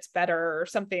benefits better or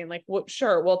something, like,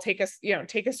 sure, we'll take a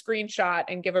screenshot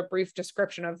and give a brief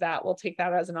description of that. We'll take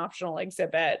that as an optional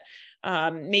exhibit.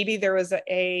 Maybe there was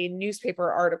a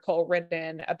newspaper article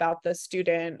written about the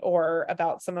student or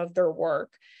about some of their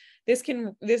work. This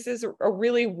is a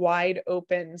really wide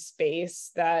open space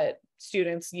that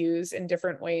students use in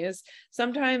different ways.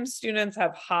 Sometimes students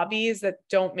have hobbies that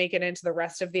don't make it into the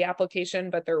rest of the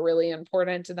application, but they're really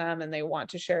important to them and they want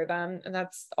to share them. And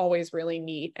that's always really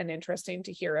neat and interesting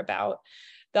to hear about.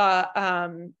 But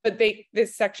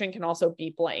this section can also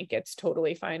be blank. It's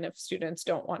totally fine if students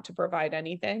don't want to provide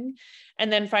anything.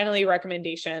 And then finally,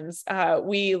 recommendations.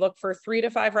 We look for 3 to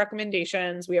 5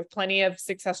 recommendations. We have plenty of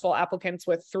successful applicants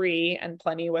with 3 and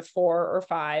plenty with 4 or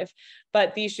 5,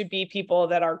 but these should be people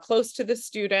that are close to the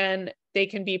student. They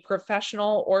can be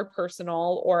professional or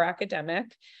personal or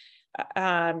academic.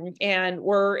 And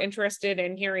we're interested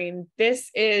in hearing, this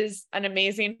is an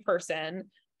amazing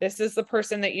person. This is the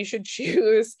person that you should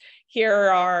choose. Here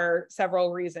are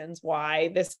several reasons why.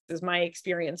 This is my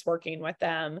experience working with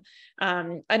them.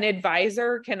 An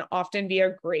advisor can often be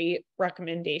a great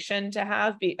recommendation to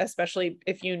have, especially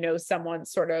if you know someone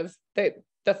sort of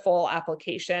the full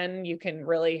application, you can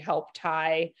really help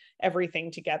tie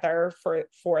everything together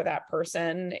for that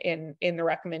person in the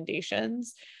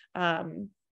recommendations.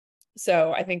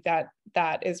 So I think that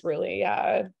is really,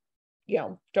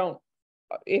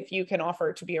 if you can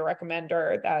offer to be a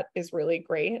recommender, that is really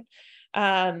great.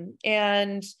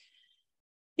 And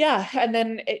yeah, and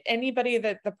then anybody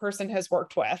that the person has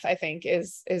worked with, I think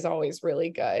is always really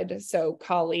good. So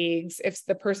colleagues, if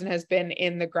the person has been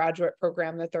in the graduate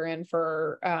program that they're in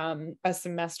for a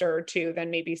semester or two, then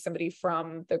maybe somebody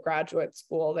from the graduate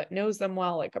school that knows them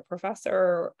well, like a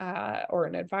professor or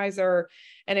an advisor.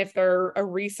 And if they're a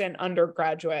recent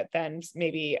undergraduate, then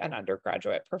maybe an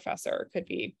undergraduate professor could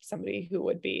be somebody who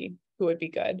would be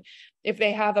good. If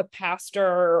they have a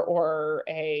pastor or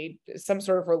some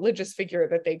sort of religious figure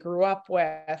that they grew up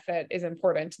with that is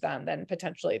important to them, then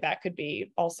potentially that could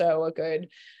be also a good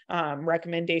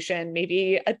recommendation.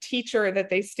 Maybe a teacher that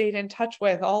they stayed in touch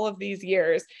with all of these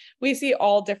years. We see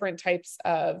all different types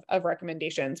of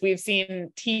recommendations. We've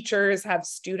seen teachers have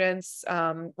students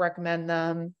recommend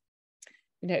them.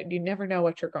 You never know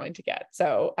what you're going to get.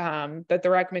 So, but the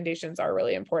recommendations are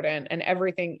really important, and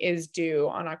everything is due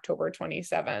on October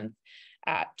 27th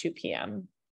at 2 p.m.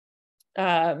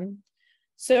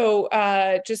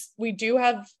 We do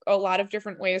have a lot of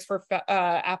different ways for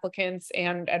applicants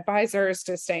and advisors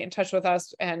to stay in touch with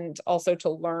us and also to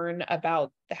learn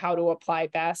about how to apply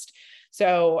best.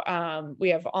 So we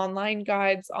have online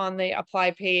guides on the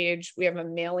apply page. We have a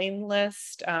mailing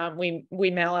list. We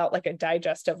mail out like a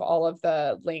digest of all of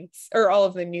the links or all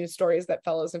of the news stories that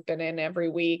fellows have been in every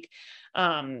week,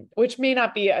 which may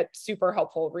not be a super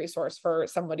helpful resource for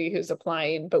somebody who's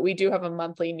applying, but we do have a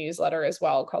monthly newsletter as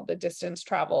well called The Distance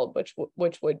Traveled,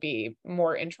 which would be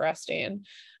more interesting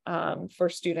for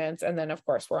students. And then of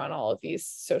course, we're on all of these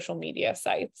social media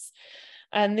sites.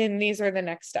 And then these are the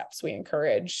next steps we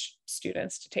encourage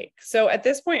students to take. So at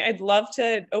this point, I'd love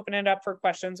to open it up for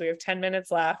questions. We have 10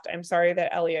 minutes left. I'm sorry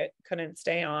that Elliot couldn't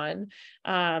stay on.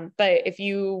 But if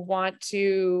you want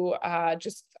to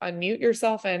just unmute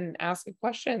yourself and ask a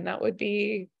question, that would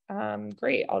be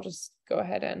great. I'll just go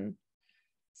ahead and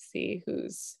see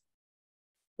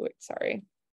sorry.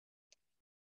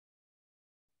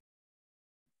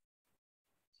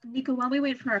 Nico, while we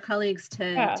wait for our colleagues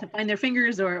to find their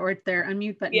fingers or their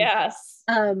unmute button. Yes.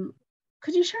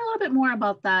 Could you share a little bit more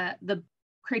about the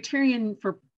criterion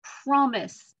for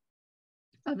promise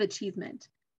of achievement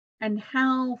and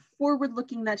how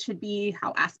forward-looking that should be,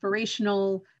 how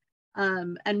aspirational,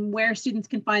 and where students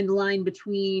can find the line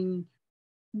between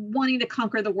wanting to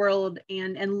conquer the world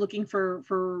and looking for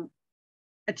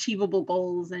achievable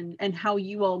goals, and how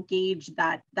you all gauge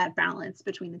that balance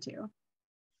between the two?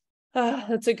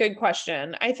 That's a good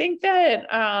question. I think that,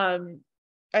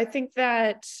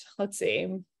 let's see.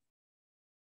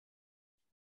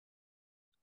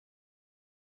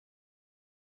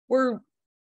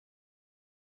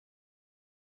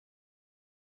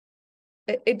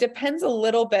 It depends a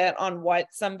little bit on what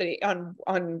somebody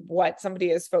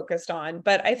is focused on,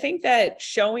 but I think that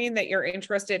showing that you're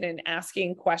interested in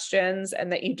asking questions and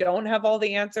that you don't have all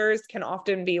the answers can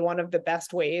often be one of the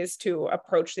best ways to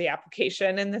approach the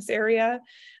application in this area,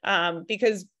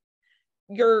 because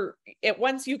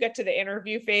once you get to the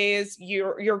interview phase,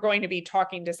 you're going to be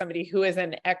talking to somebody who is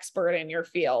an expert in your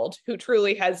field, who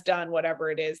truly has done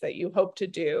whatever it is that you hope to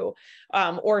do,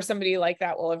 or somebody like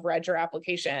that will have read your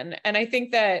application. And I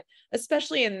think that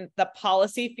especially in the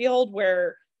policy field,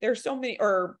 where there's so many,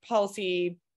 or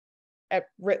policy at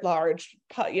writ large,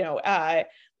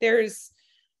 there's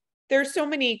so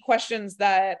many questions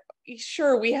that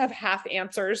sure, we have half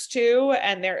answers to,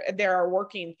 and there are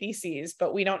working theses,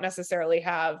 but we don't necessarily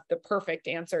have the perfect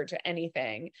answer to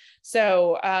anything.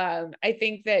 So I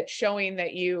think that showing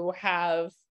that you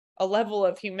have a level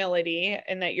of humility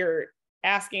and that you're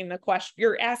asking the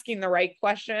right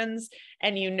questions,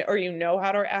 and you know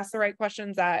how to ask the right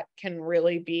questions, that can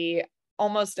really be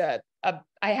almost I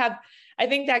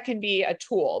think that can be a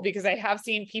tool, because I have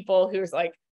seen people who's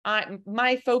like,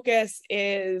 my focus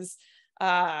is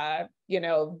the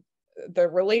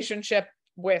relationship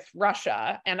with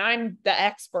Russia, and I'm the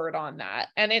expert on that.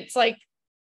 And it's like,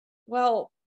 well,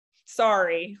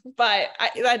 sorry, but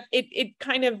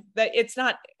it's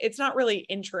not really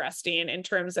interesting in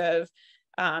terms of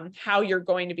how you're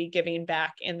going to be giving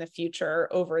back in the future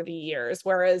over the years.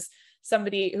 Whereas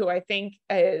somebody who I think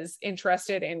is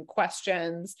interested in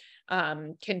questions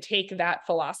can take that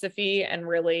philosophy and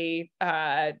really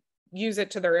use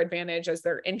it to their advantage as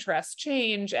their interests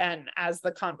change and as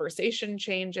the conversation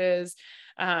changes.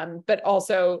 But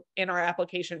also in our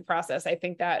application process, I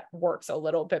think that works a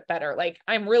little bit better. Like,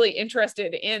 I'm really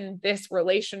interested in this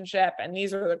relationship, and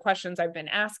these are the questions I've been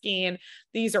asking.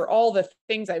 These are all the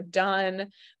things I've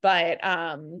done, but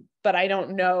I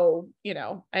don't know, you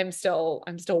know, I'm still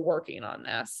working on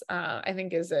this, I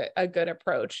think is a good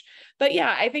approach. But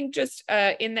yeah, I think just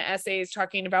in the essays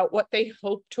talking about what they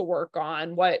hope to work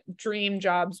on, what dream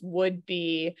jobs would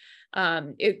be,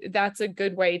 that's a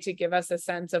good way to give us a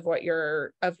sense of what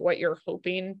you're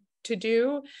hoping to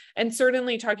do. And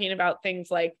certainly talking about things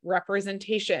like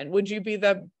representation. Would you be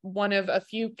the one of a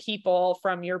few people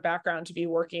from your background to be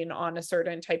working on a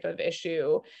certain type of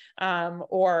issue?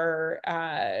 Or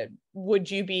would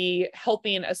you be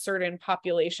helping a certain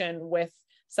population with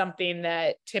something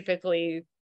that typically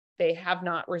they have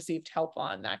not received help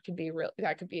on? That could be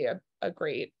a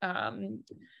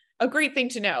great thing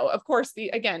to know. Of course,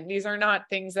 again, these are not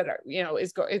things that are, you know,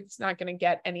 it's not going to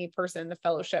get any person in the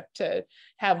fellowship to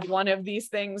have one of these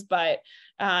things, but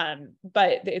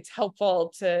it's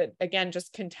helpful to, again,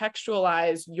 just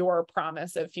contextualize your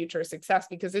promise of future success,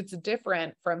 because it's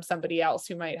different from somebody else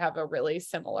who might have a really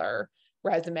similar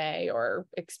resume or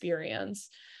experience.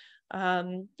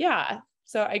 Yeah,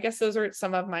 so I guess those are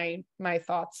some of my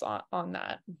thoughts on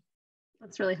that.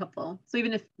 That's really helpful. So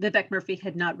even if Vivek Murphy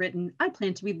had not written, I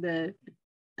plan to be the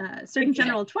Surgeon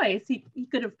General twice, he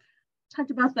could have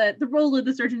talked about the role of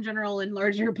the Surgeon General in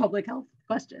larger public health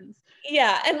questions.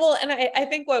 Yeah, and I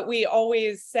think what we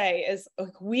always say is,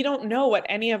 like, we don't know what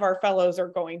any of our fellows are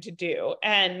going to do,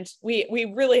 and we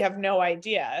really have no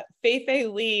idea. Fei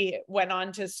Li went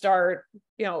on to start,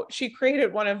 you know, she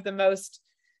created one of the most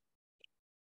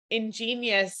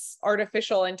ingenious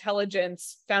artificial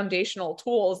intelligence foundational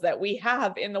tools that we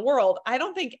have in the world. I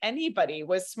don't think anybody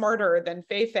was smarter than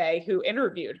Fei, who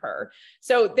interviewed her.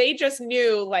 So they just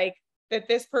knew, like, that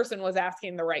this person was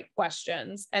asking the right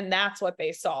questions, and that's what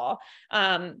they saw.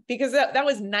 Because that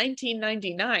was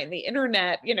 1999. The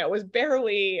internet, you know, was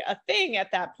barely a thing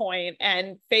at that point.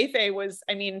 And Fei was,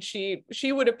 I mean, she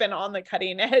would have been on the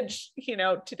cutting edge, you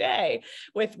know, today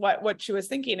with what she was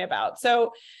thinking about.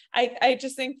 So I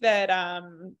just think that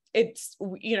it's,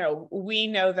 you know, we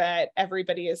know that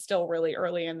everybody is still really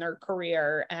early in their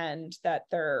career, and that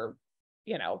they're,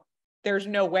 you know, there's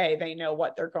no way they know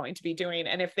what they're going to be doing.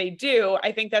 And if they do,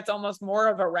 I think that's almost more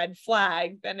of a red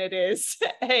flag than it is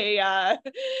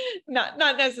not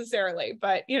necessarily,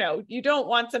 but, you know, you don't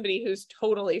want somebody who's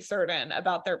totally certain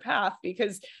about their path,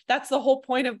 because that's the whole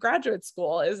point of graduate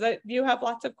school, is that you have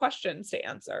lots of questions to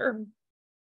answer.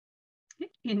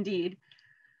 Indeed.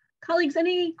 Colleagues,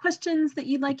 any questions that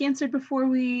you'd like answered before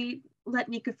we let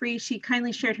Nika free? She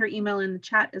kindly shared her email in the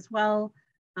chat as well.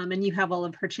 And you have all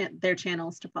of their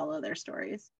channels to follow their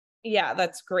stories. Yeah,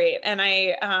 that's great. And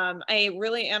I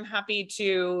really am happy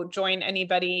to join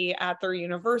anybody at their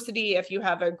university. If you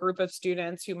have a group of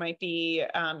students who might be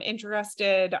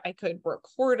interested, I could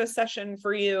record a session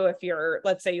for you. If you're,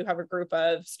 let's say you have a group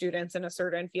of students in a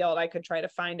certain field, I could try to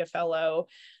find a fellow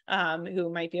who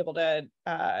might be able to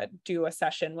do a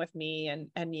session with me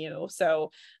and you.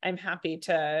 So I'm happy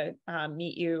to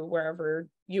meet you wherever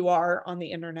you are on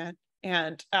the internet,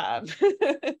 and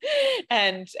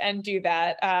and do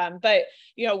that. But,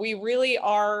 you know, we really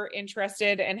are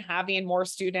interested in having more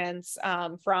students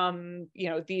from, you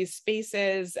know, these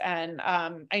spaces. And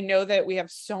I know that we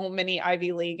have so many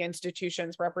Ivy League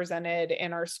institutions represented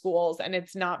in our schools, and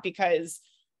it's not because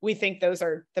we think those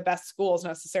are the best schools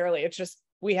necessarily. It's just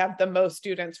we have the most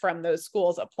students from those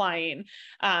schools applying.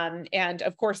 And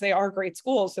of course they are great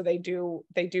schools, so they do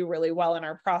really well in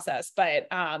our process, but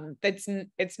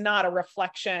it's not a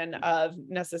reflection of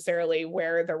necessarily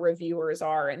where the reviewers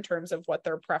are in terms of what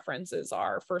their preferences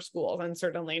are for schools, and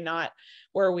certainly not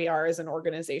where we are as an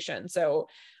organization. So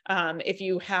if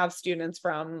you have students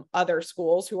from other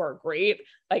schools who are great,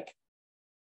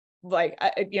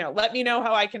 you know, let me know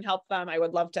how I can help them. I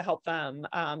would love to help them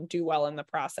do well in the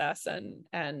process,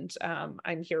 and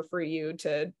I'm here for you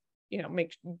to, you know,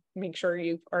 make sure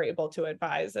you are able to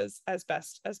advise as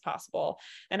best as possible.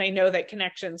 And I know that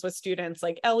connections with students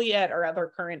like Elliot or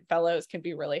other current fellows can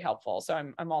be really helpful. So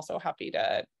I'm also happy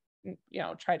to, you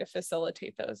know, try to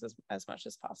facilitate those as much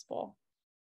as possible.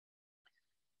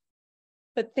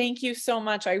 But thank you so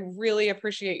much. I really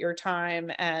appreciate your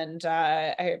time, and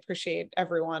I appreciate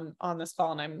everyone on this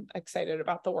call, and I'm excited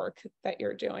about the work that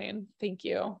you're doing. Thank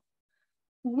you.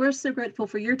 We're so grateful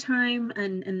for your time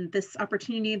and this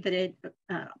opportunity that it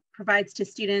provides to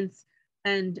students.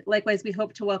 And likewise, we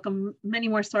hope to welcome many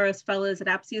more Soros Fellows at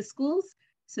APSIA schools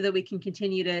so that we can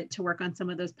continue to work on some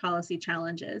of those policy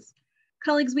challenges.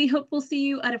 Colleagues, we hope we'll see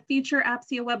you at a future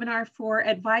APSIA webinar for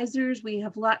advisors. We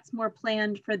have lots more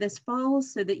planned for this fall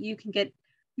so that you can get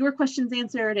your questions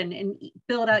answered and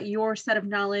build out your set of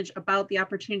knowledge about the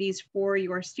opportunities for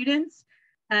your students.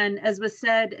 And as was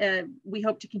said, we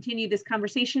hope to continue this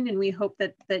conversation, and we hope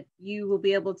that you will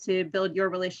be able to build your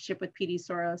relationship with PD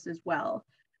Soros as well.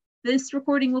 This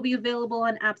recording will be available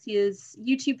on APSIA's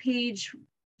YouTube page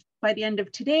by the end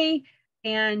of today,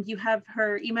 and you have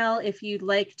her email if you'd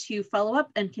like to follow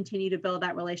up and continue to build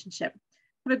that relationship.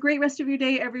 Have a great rest of your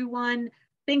day, everyone.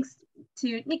 Thanks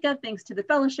to Nika, thanks to the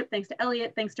fellowship, thanks to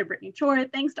Elliot, thanks to Brittany Chor,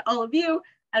 thanks to all of you,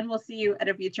 and we'll see you at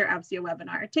a future APSIA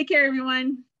webinar. Take care,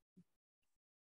 everyone.